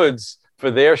Bethel Woods for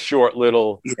their short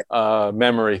little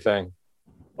memory thing.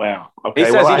 Wow.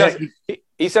 Okay.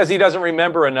 He says he doesn't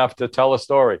remember enough to tell a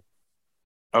story.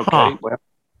 Okay. Well,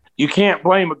 you can't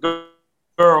blame a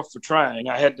girl for trying.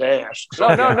 I had to ask.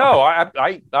 So, no.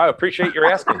 I appreciate your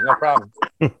asking. No problem.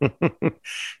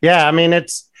 Yeah, I mean,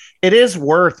 it is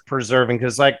worth preserving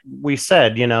because, like we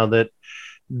said, that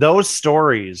those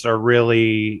stories are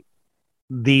really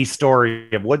the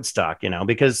story of Woodstock,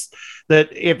 because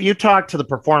that if you talk to the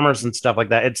performers and stuff like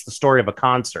that, it's the story of a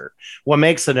concert. What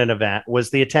makes it an event was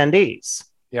the attendees.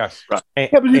 Yes. Right.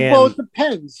 It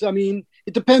depends. I mean,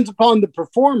 it depends upon the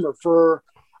performer.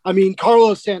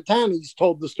 Carlos Santana's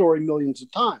told the story millions of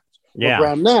times. Yeah. Or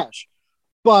Graham Nash.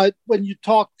 But when you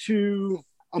talk to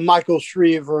a Michael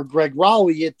Shreve or a Greg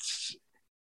Raleigh,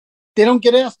 they don't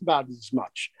get asked about it as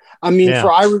much.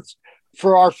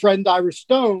 For our friend Ira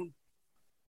Stone,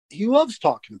 he loves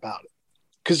talking about it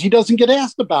because he doesn't get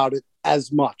asked about it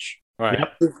as much. Right.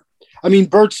 Yep.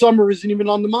 Bert Summer isn't even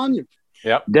on the monument.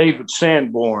 Yep. David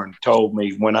Sanborn told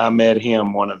me when I met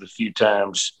him one of the few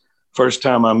times, first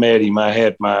time I met him, I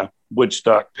had my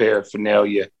Woodstock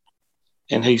paraphernalia.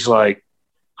 And he's like,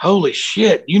 holy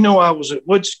shit, I was at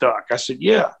Woodstock. I said,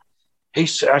 yeah. I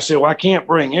said, well, I can't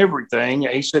bring everything.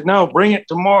 He said, no, bring it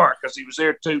tomorrow because he was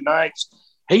there 2 nights.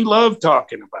 He loved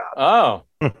talking about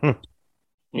it.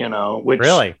 Oh. Which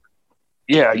really?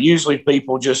 Yeah, usually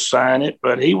people just sign it,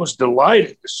 but he was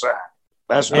delighted to sign.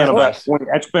 That's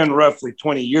been roughly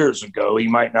 20 years ago. He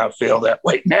might not feel that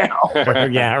way now.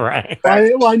 Yeah, right.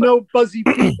 I know Buzzy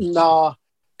Beaton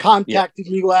contacted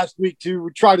me last week to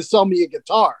try to sell me a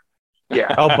guitar.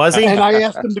 Yeah. Oh, Buzzy? And I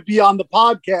asked him to be on the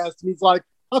podcast, and he's like,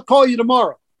 I'll call you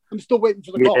tomorrow. I'm still waiting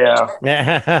for the call.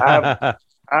 Yeah.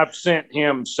 I've sent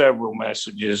him several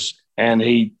messages,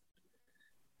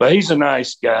 but he's a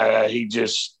nice guy.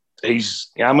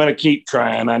 I'm going to keep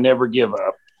trying. I never give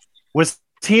up. Was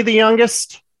he the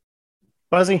youngest,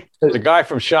 Buzzy? The guy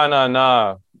from Sha Na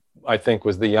Na, I think,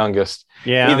 was the youngest.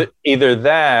 Yeah. Either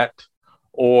that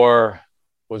or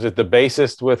was it the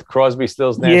bassist with Crosby,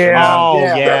 Stills, Nash? Yeah. Oh,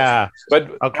 yeah.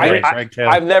 But okay,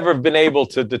 I've never been able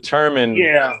to determine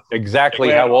exactly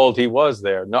how old he was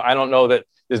there. No, I don't know that.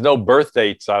 There's no birth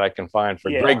dates that I can find for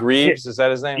Greg Reeves. Is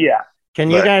that his name? Yeah. Can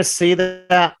you guys see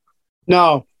that?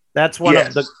 No. That's one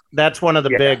of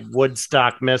the big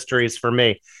Woodstock mysteries for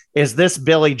me. Is this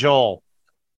Billy Joel?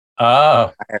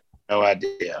 Oh. I have no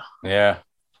idea. Yeah.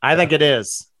 I think it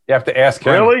is. You have to ask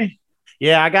him. Really?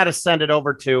 Yeah, I got to send it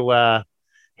over to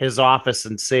his office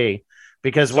and see.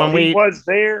 Because when he was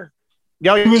there?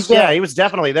 Yeah, he was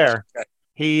definitely there.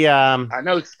 He I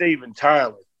know Steven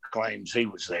Tyler claims he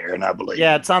was there, and I believe.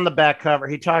 Yeah, it's on the back cover.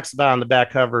 He talks about on the back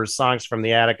cover songs from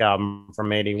the Attic album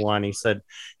from '81. He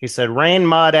said, "Rain,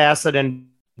 mud, acid, and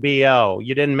BO.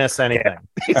 You didn't miss anything."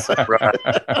 Yeah. Right.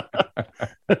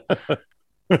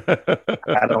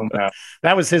 I don't know.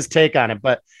 That was his take on it,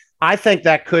 but I think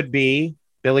that could be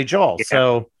Billy Joel. Yeah.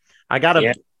 So I got to.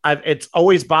 Yeah. It's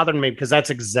always bothered me because that's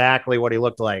exactly what he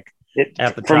looked like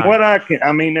at the time. From what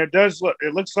it does look.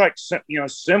 It looks like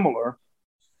similar.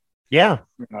 Yeah.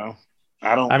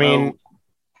 I don't know.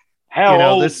 How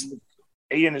old is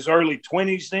he? In his early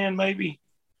 20s then, maybe?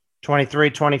 23,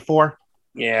 24?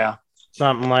 Yeah.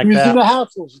 Something like that. He was in the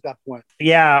Hassles at that point.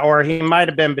 Yeah, or he might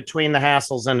have been between the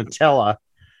Hassles and Attila.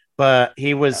 But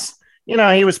he was,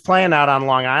 he was playing out on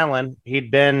Long Island.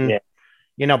 He'd been,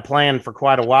 playing for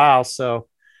quite a while. So,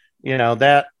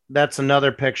 that's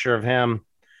another picture of him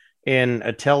in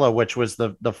Attila, which was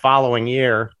the following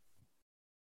year.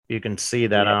 You can see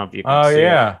that. I don't know if you can see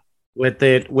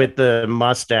it. With the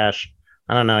mustache.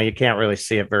 I don't know. You can't really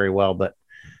see it very well, but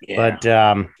that's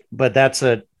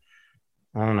I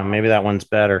don't know. Maybe that one's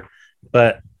better,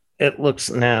 but it looks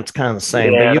it's kind of the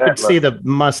same. But you can see the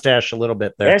mustache a little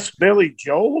bit there. That's Billy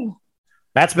Joel.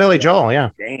 That's Billy Joel.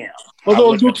 Yeah. Damn.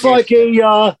 Although it looks like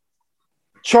a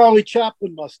Charlie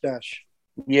Chaplin mustache.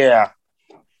 Yeah.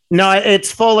 No,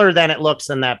 it's fuller than it looks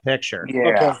in that picture. Yeah.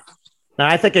 Okay. Now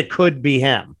I think it could be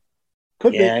him.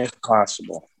 Could be. It's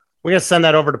possible. We're gonna send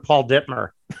that over to Paul Dittmer.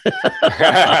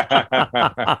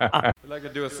 I'd like to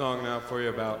do a song now for you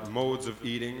about modes of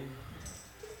eating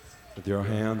with your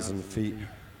hands and feet,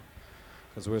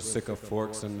 because we're sick of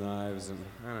forks and knives, and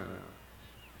I don't know.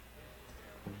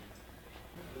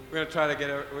 We're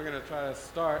gonna try to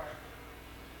start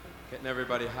getting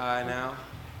everybody high now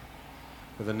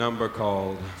with a number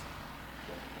called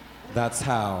 "That's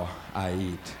How I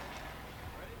Eat."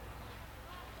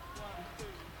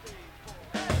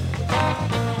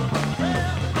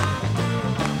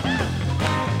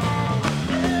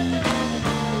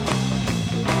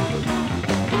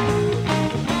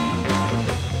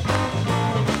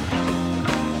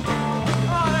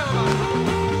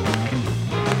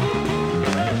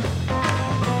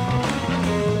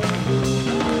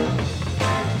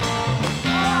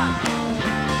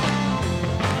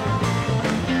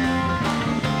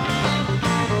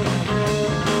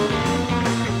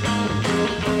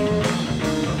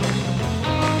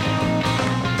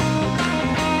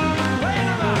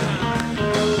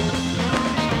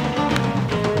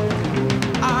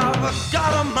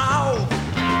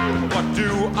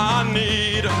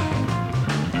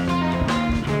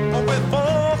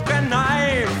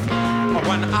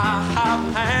 I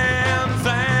have hands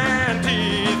and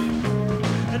teeth.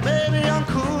 And maybe I'm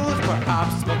cool,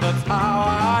 perhaps, but that's how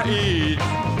I eat.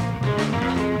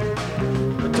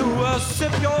 To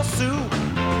sip your soup,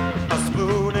 a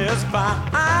spoon is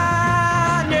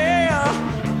fine, yeah.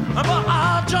 But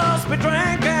I'll just be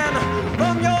drinking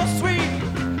from your sweet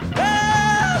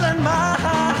and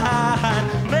mine.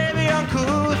 Maybe I'm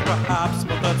cool, perhaps,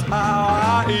 but that's how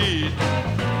I eat.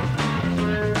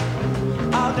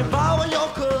 I'll devour your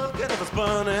cooking if it's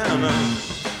burning.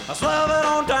 I'll slurp it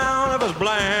on down if it's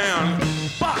bland.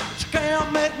 But you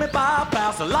can't make me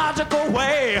bypass the logical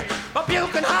way of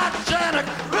puking hygienic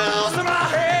rules in my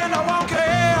head. I won't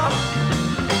care.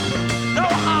 No,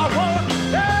 I won't.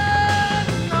 Yeah,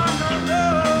 no, no, no.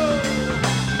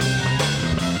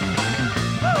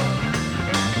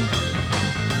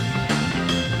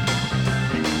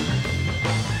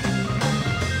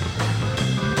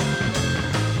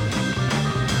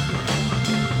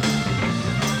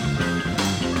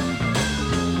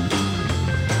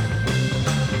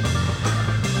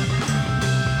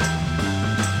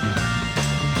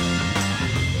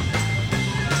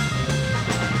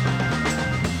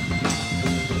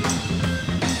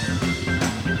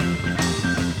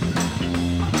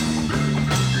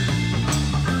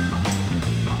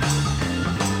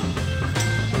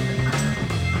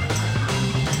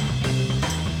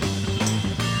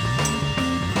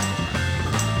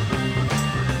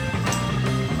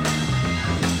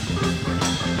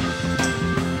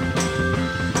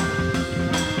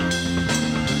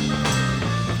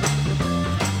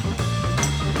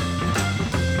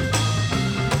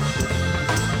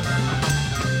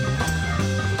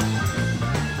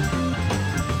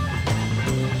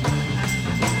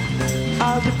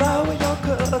 I'll devour your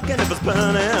cooking if it's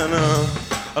burning.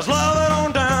 I'll slow it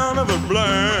on down if it's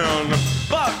bland.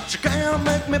 But you can't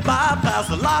make me bypass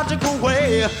the logical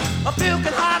way of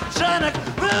puking hygienic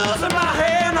rules in my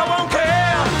head. I won't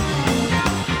care.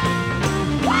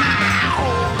 Wow!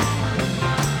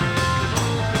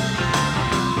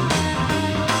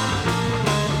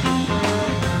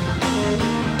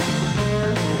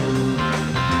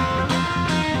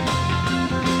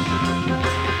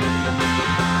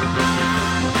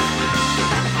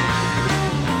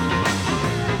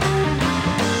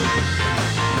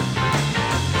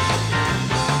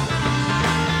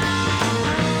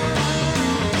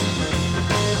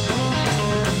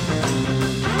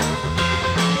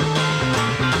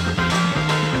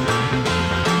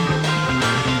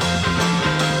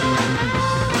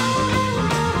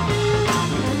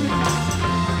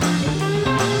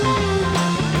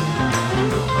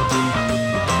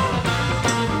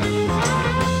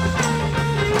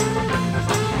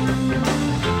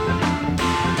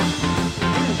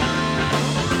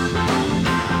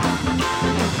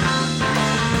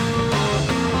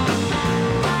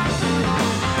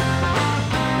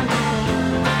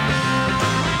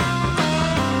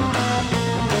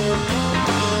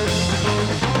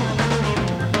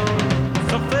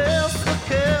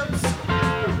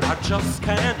 Just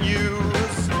can't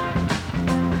use.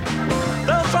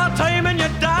 They'll start taming you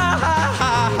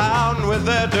down with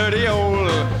their dirty old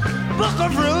book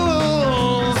of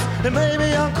rules. It may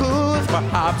be uncouth,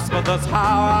 perhaps, but that's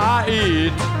how I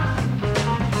eat.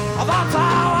 That's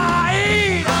how I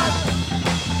eat.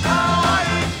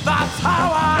 That's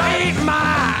how I eat my.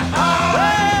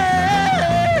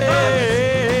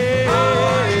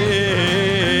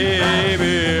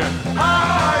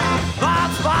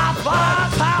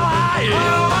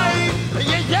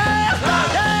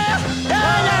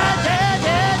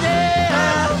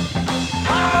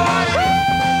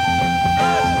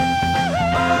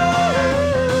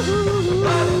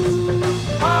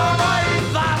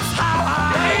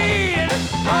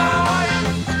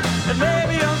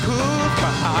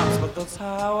 That's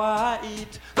how I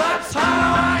eat. That's how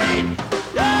I eat.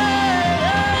 Yeah,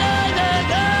 yeah, yeah, yeah,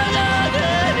 yeah,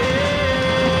 yeah, yeah.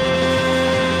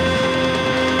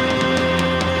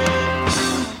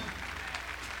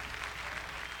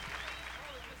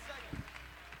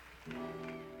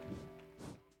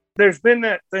 There's been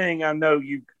that thing, I know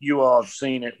you all have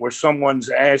seen it, where someone's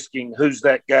asking who's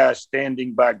that guy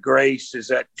standing by Grace? Is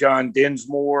that John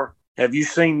Densmore? Have you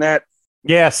seen that?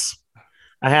 Yes.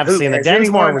 I have seen it.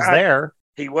 Densmore was there.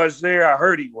 He was there. I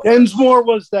heard he was. Densmore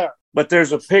was there. But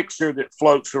there's a picture that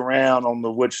floats around on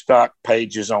the Woodstock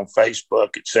pages on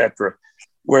Facebook, etc.,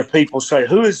 where people say,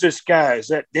 who is this guy? Is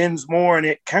that Densmore? And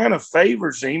it kind of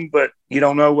favors him, but you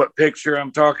don't know what picture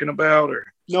I'm talking about?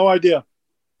 Or no idea.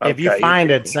 If you find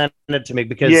it, send it to me,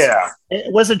 because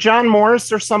was it John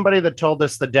Morris or somebody that told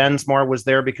us that Densmore was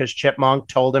there because Chipmunk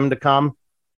told him to come?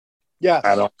 Yeah.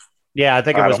 I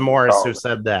think it was Morris who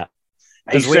said that.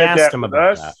 He we said asked that him with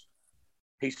about us. that.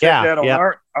 He said that on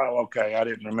our. Oh, okay. I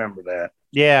didn't remember that.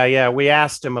 Yeah, we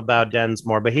asked him about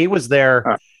Densmore, but he was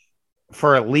there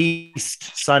for at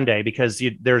least Sunday because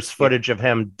there's footage of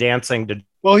him dancing to.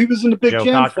 Well, he was in the big Joe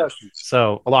jam Cocker. sessions.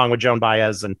 So along with Joan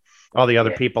Baez and all the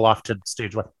other people off to the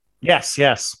stage with. Yes.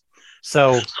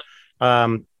 So,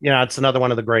 it's another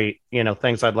one of the great,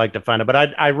 things I'd like to find out.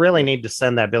 But I really need to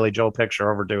send that Billy Joel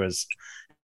picture over to his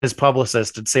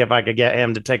publicist and see if I could get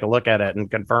him to take a look at it and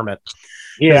confirm it.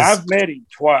 Yeah, I've met him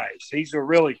twice. He's a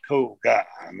really cool guy.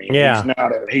 I mean,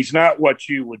 he's not what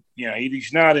you would,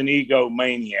 he's not an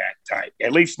egomaniac type,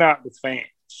 at least not with fans.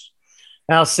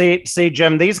 Now, see,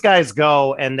 Jim, these guys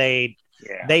go and they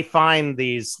find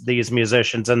these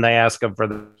musicians and they ask them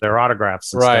for their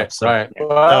autographs and stuff. So, right.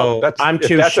 Well, I'm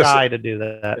too shy to do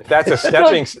that.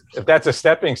 If that's a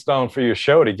stepping stone for your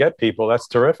show to get people, that's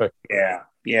terrific. Yeah,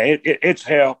 it's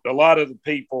helped. A lot of the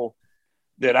people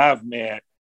that I've met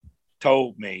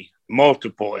told me,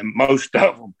 multiple, and most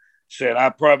of them said, I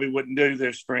probably wouldn't do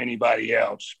this for anybody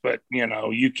else, but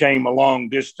you came a long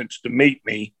distance to meet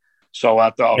me. So I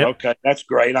thought, okay, that's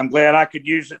great. I'm glad I could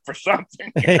use it for something.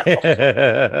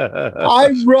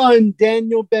 I run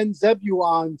Daniel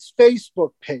Ben-Zebulon's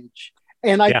Facebook page,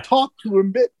 and I talk to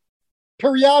him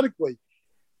periodically.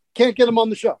 Can't get him on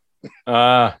the show.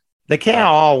 They can't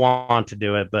all want to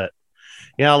do it, but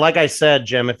like I said,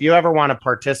 Jim, if you ever want to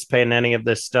participate in any of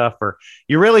this stuff, or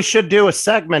you really should do a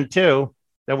segment too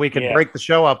that we could break the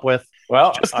show up with.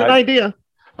 Well, just an idea.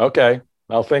 Okay.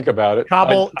 I'll think about it.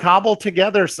 Cobble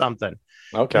together something.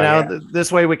 Okay.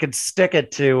 This way we could stick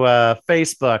it to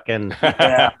Facebook and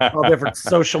all different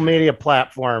social media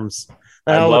platforms.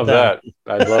 I'd love that.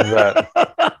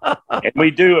 And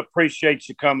we do appreciate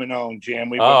you coming on, Jim.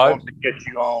 We want to get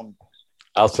you on.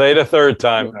 I'll say it a third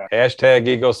time.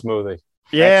 #Ego Smoothie.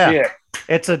 Yeah.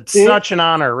 It's such an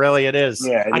honor. Really, it is.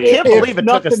 Yeah, I can't believe it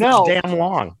took us this damn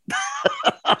long.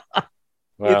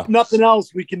 If nothing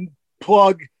else, we can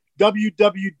plug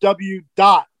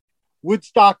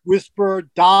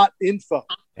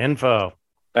www.woodstockwhisperer.info.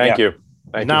 Thank you.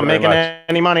 Not making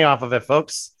any money off of it,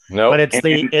 folks. No, but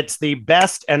it's the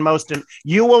best and most.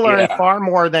 You will learn far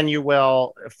more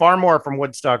from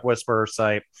Woodstock Whisperer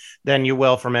site than you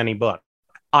will from any book.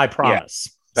 I promise.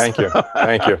 Thank you.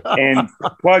 And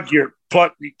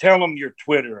tell them your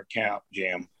Twitter account,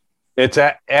 Jim. It's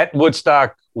at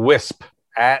Woodstock Wisp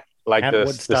at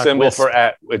the symbol Wisp. For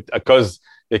at, because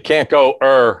it can't go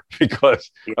because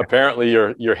apparently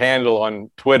your handle on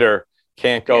Twitter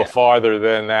can't go farther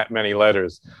than that many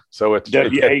letters. So it's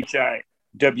WHISP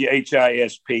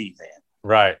then.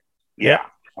 Right. Yeah.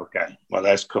 Okay. Well,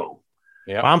 that's cool.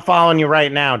 Yeah. Well, I'm following you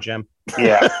right now, Jim.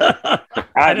 Yeah.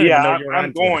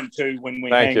 I'm going to when we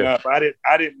hang up. I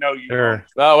didn't know you. Sure.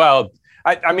 Oh, well,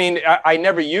 I mean, I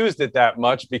never used it that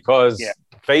much because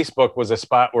Facebook was a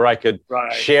spot where I could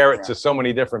share it to so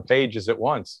many different pages at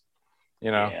once.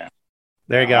 Yeah.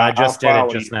 There you go. I just did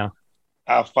it just now.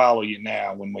 I'll follow you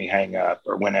now when we hang up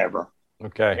or whenever.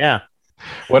 Okay. Yeah.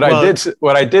 What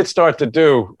I did start to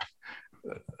do,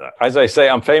 as I say,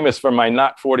 I'm famous for my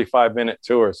not 45-minute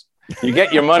tours. You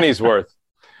get your money's worth.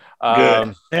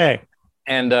 Good. Hey.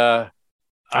 And I'm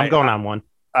going on one.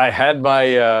 I had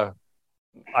I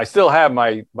still have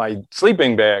my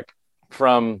sleeping bag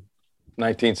from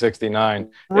 1969.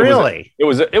 Really?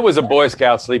 It was a Boy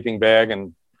Scout sleeping bag,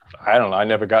 and I don't know. I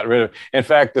never got rid of it. In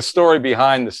fact, the story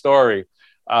behind the story,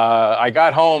 I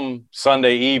got home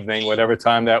Sunday evening, whatever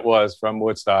time that was, from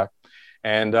Woodstock,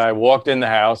 and I walked in the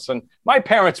house. And my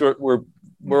parents were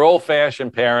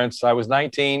old-fashioned parents. I was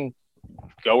 19.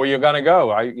 Go where you're going to go.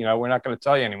 We're not going to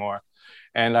tell you anymore.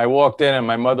 And I walked in, and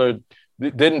my mother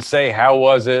didn't say, how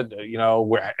was it?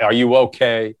 Are you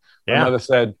okay? Yeah. My mother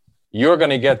said, you're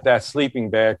going to get that sleeping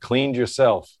bag cleaned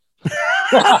yourself.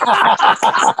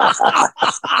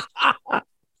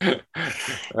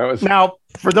 Now,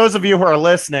 for those of you who are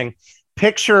listening,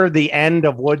 picture the end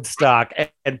of Woodstock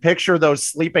and picture those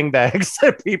sleeping bags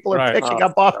that people are picking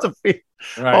up off the feet.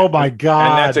 Right. Oh my God.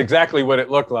 And that's exactly what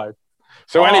it looked like.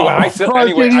 So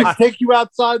did he take you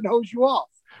outside and hose you off?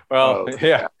 Well,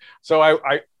 yeah. So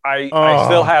I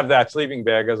still have that sleeping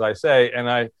bag, as I say, and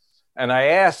I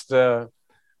asked the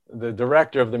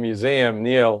director of the museum,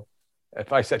 Neil,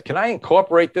 if I said, can I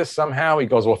incorporate this somehow? He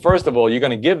goes, well, first of all, you're going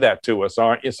to give that to us,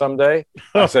 aren't you, someday?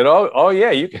 I said, oh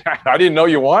yeah, you can. I didn't know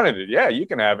you wanted it. Yeah, you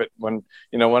can have it when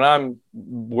I'm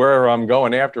where I'm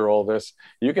going after all this,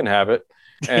 you can have it.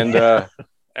 And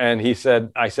and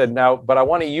I said, now, but I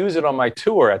want to use it on my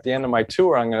tour. At the end of my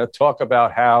tour, I'm going to talk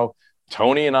about how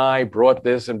Tony and I brought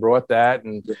this and brought that,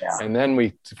 and then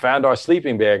we found our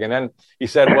sleeping bag. And then he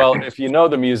said, well, if you know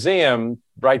the museum,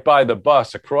 right by the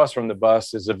bus, across from the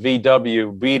bus, is a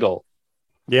VW Beetle.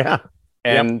 Yeah.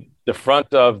 And the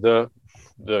front of the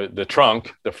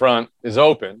trunk, the front is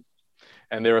open,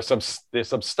 and there's some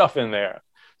stuff in there.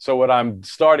 So what I'm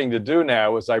starting to do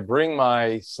now is I bring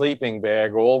my sleeping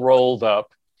bag all rolled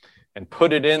up and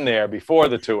put it in there before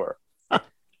the tour.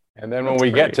 And then when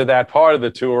we get to that part of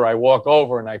the tour, I walk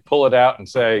over and I pull it out and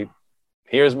say,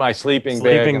 here's my sleeping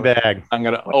bag. I'm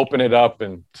going to open it up.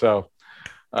 And so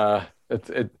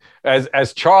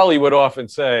as Charlie would often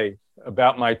say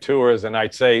about my tours, and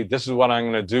I'd say, this is what I'm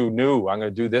going to do new. I'm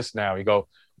going to do this now. He'd go,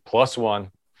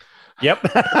 +1. Yep.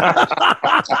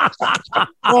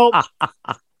 Well,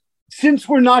 since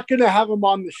we're not going to have him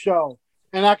on the show,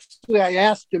 and actually I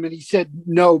asked him and he said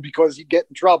no because he'd get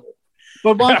in trouble.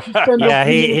 But why don't you spend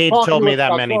he told me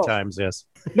that many times, yes.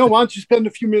 No, why don't you spend a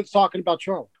few minutes talking about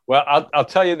Charlie? Well, I'll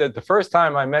tell you that the first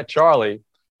time I met Charlie,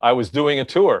 I was doing a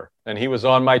tour and he was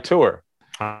on my tour.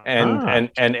 And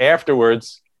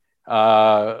afterwards, you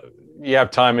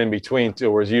have time in between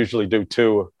tours, usually do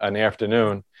 2 an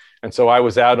afternoon. And so I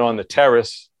was out on the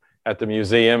terrace at the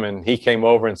museum and he came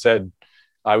over and said,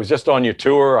 I was just on your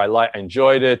tour. I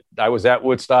enjoyed it. I was at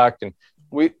Woodstock and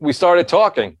we started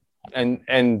talking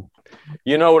and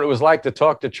you know what it was like to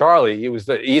talk to Charlie. He was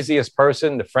the easiest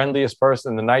person, the friendliest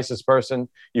person, the nicest person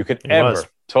you could ever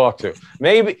talk to.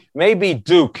 Maybe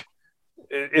Duke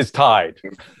is tied,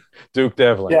 Duke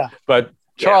Devlin. Yeah. But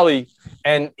Charlie,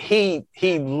 and he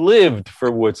lived for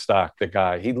Woodstock, the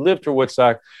guy. He lived for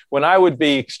Woodstock. When I would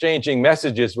be exchanging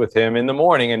messages with him in the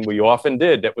morning, and we often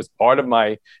did, that was part of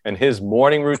my and his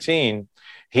morning routine,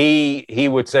 he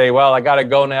would say, well, I got to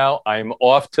go now. I'm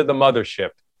off to the mothership.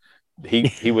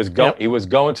 He was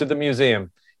going to the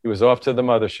museum. He was off to the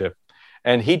mothership.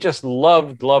 And he just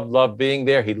loved being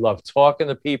there. He loved talking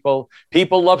to people.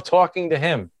 People loved talking to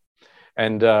him.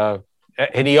 And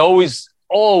he always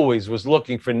was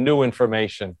looking for new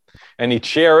information. And he'd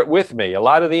share it with me. A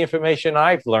lot of the information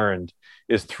I've learned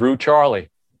is through Charlie.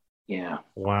 Yeah.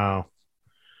 Wow.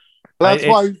 That's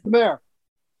why he's the mayor.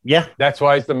 Yeah. That's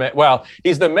why he's the mayor. Well,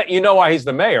 he's the you know why he's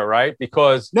the mayor, right?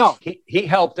 Because he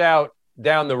helped out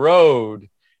down the road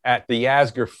at the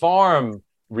Asger Farm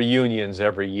reunions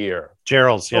every year.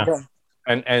 Gerald's, yeah.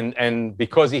 Okay. And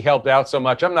because he helped out so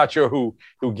much, I'm not sure who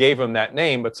gave him that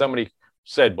name, but somebody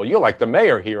said, well, you're like the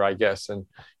mayor here, I guess. And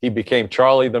he became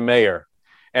Charlie the Mayor.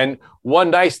 And one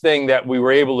nice thing that we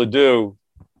were able to do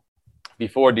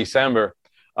before December,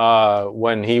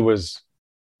 when he was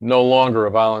no longer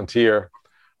a volunteer,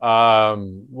 a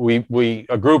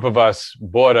group of us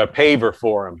bought a paver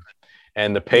for him.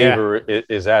 And the paver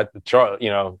is at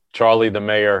Charlie the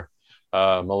Mayor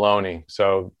Maloney.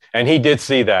 So, and he did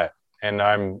see that. And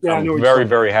I'm very,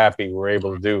 very happy we're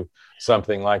able to do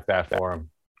something like that for him.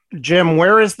 Jim,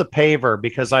 where is the paver?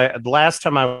 Because the last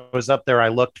time I was up there, I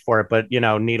looked for it, but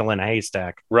needle in a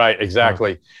haystack. Right,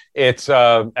 exactly. It's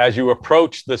as you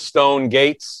approach the stone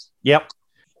gates. Yep.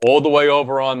 All the way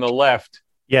over on the left.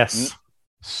 Yes.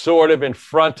 Sort of in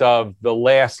front of the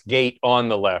last gate on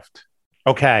the left.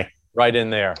 Okay. Right in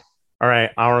there. All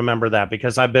right, I'll remember that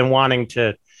because I've been wanting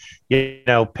to,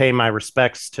 pay my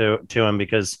respects to him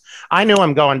because I knew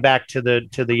him going back to the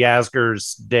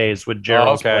Asger's days with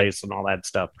Gerald's place and all that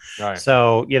stuff. Right.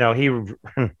 So he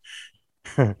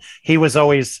was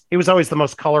always the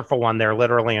most colorful one there,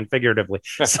 literally and figuratively.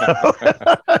 So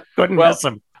couldn't miss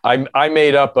him. I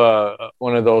made up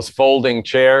one of those folding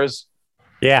chairs.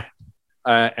 Yeah.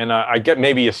 And I get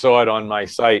maybe you saw it on my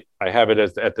site. I have it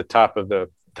at the top of the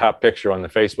top picture on the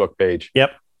Facebook page.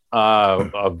 Yep.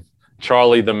 Of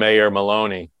Charlie the Mayor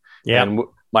Maloney. Yeah. And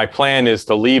my plan is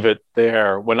to leave it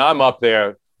there when I'm up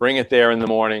there, bring it there in the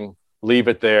morning, leave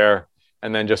it there,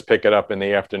 and then just pick it up in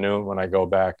the afternoon when I go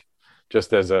back,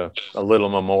 just as a little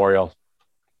memorial.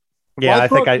 Yeah, well, I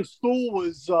think the stool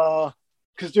was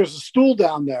because there's a stool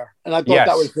down there, and I thought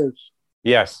that was his.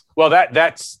 Yes. Well,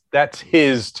 that's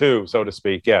his too, so to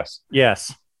speak. Yes.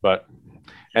 Yes.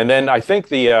 And then I think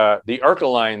the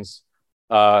Urkelines,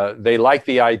 they like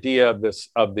the idea of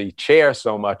the chair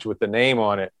so much with the name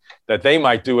on it that they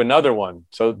might do another one.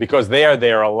 So because they are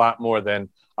there a lot more than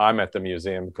I'm at the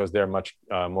museum because they're much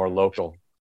more local.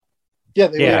 Yeah,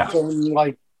 they were from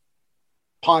like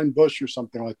Pine Bush or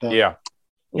something like that. Yeah.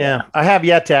 Yeah, I have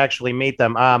yet to actually meet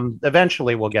them.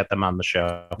 Eventually, we'll get them on the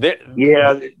show. They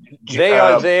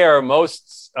are there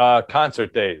most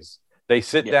concert days. They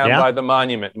sit down by the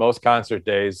monument most concert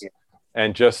days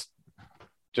and just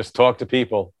talk to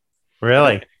people.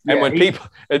 Really? And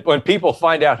when people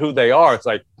find out who they are, it's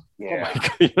like,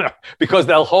 Yeah. Because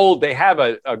they have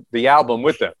the album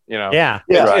with them, Yeah.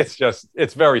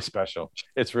 It's very special.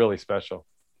 It's really special.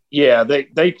 Yeah,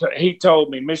 he told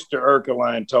me, Mr.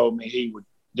 Erkeline told me he would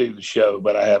do the show,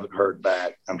 but I haven't heard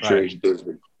back. I'm sure he's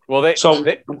busy. Well, they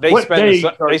spend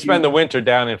the winter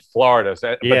down in Florida,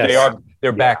 but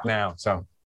they're back now. So.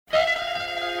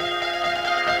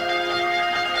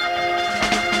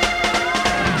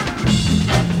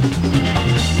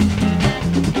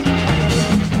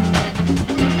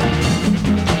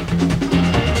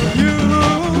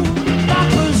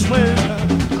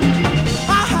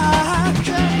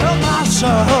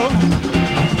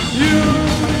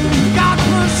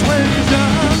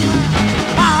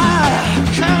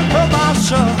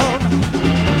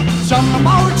 Something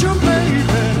about you,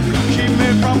 baby, keep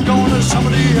me from going to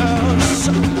somebody else.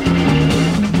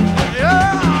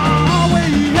 Yeah,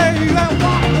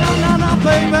 walk down,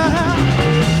 baby,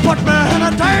 put me in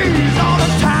a daze all the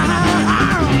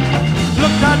time.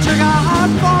 Look that you got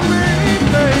for me,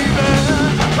 baby,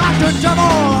 like the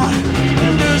devil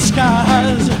in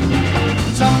disguise.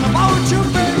 Something about you,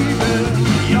 baby,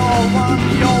 you're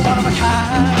one of a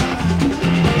kind.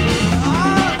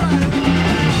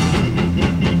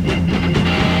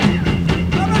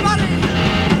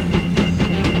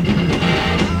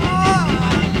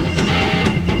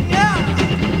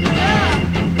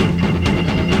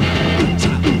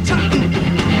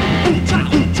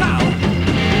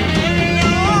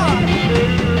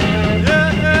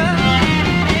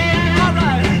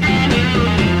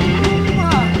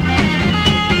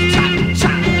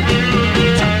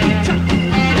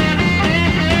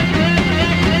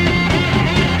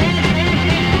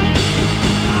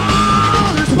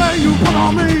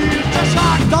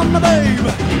 My babe,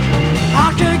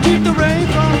 I can't keep the rain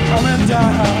from coming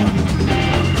down.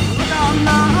 Look out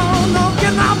now, no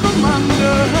getting out from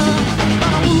under. I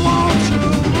don't want you,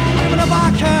 even if I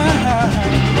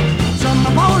can.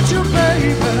 Something about you,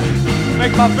 baby,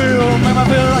 make me feel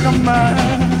like a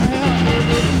man.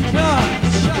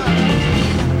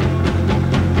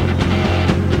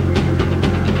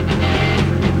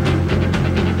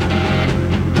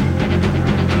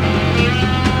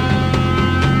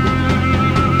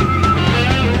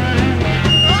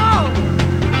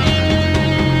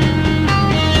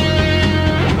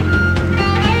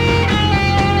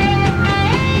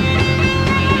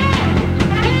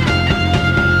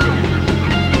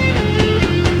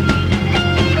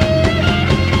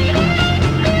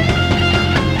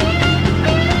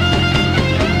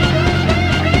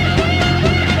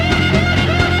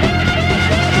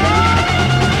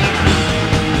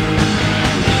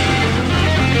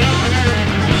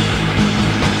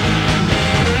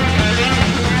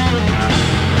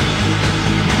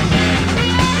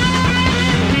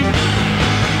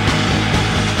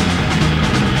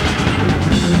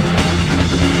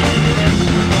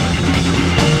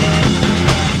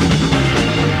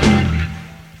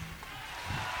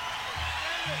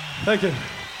 Thank you.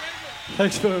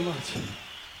 Thanks very much.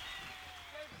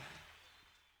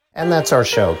 And that's our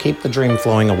show. Keep the Dream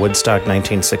Flowing, a Woodstock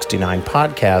 1969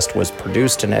 podcast, was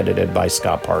produced and edited by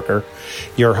Scott Parker.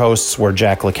 Your hosts were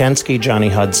Jack Lakensky, Johnny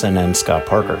Hudson, and Scott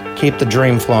Parker. Keep the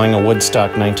Dream Flowing, a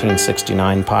Woodstock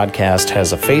 1969 podcast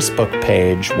has a Facebook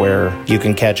page where you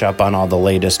can catch up on all the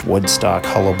latest Woodstock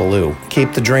hullabaloo.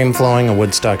 Keep the Dream Flowing, a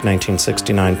Woodstock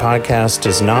 1969 podcast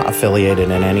is not affiliated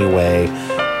in any way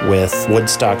with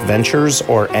Woodstock Ventures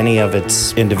or any of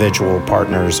its individual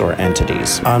partners or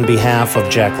entities. On behalf of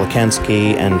Jack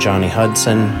Lakensky and Johnny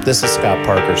Hudson, this is Scott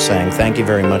Parker saying thank you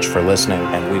very much for listening,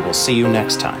 and we will see you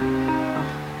next time.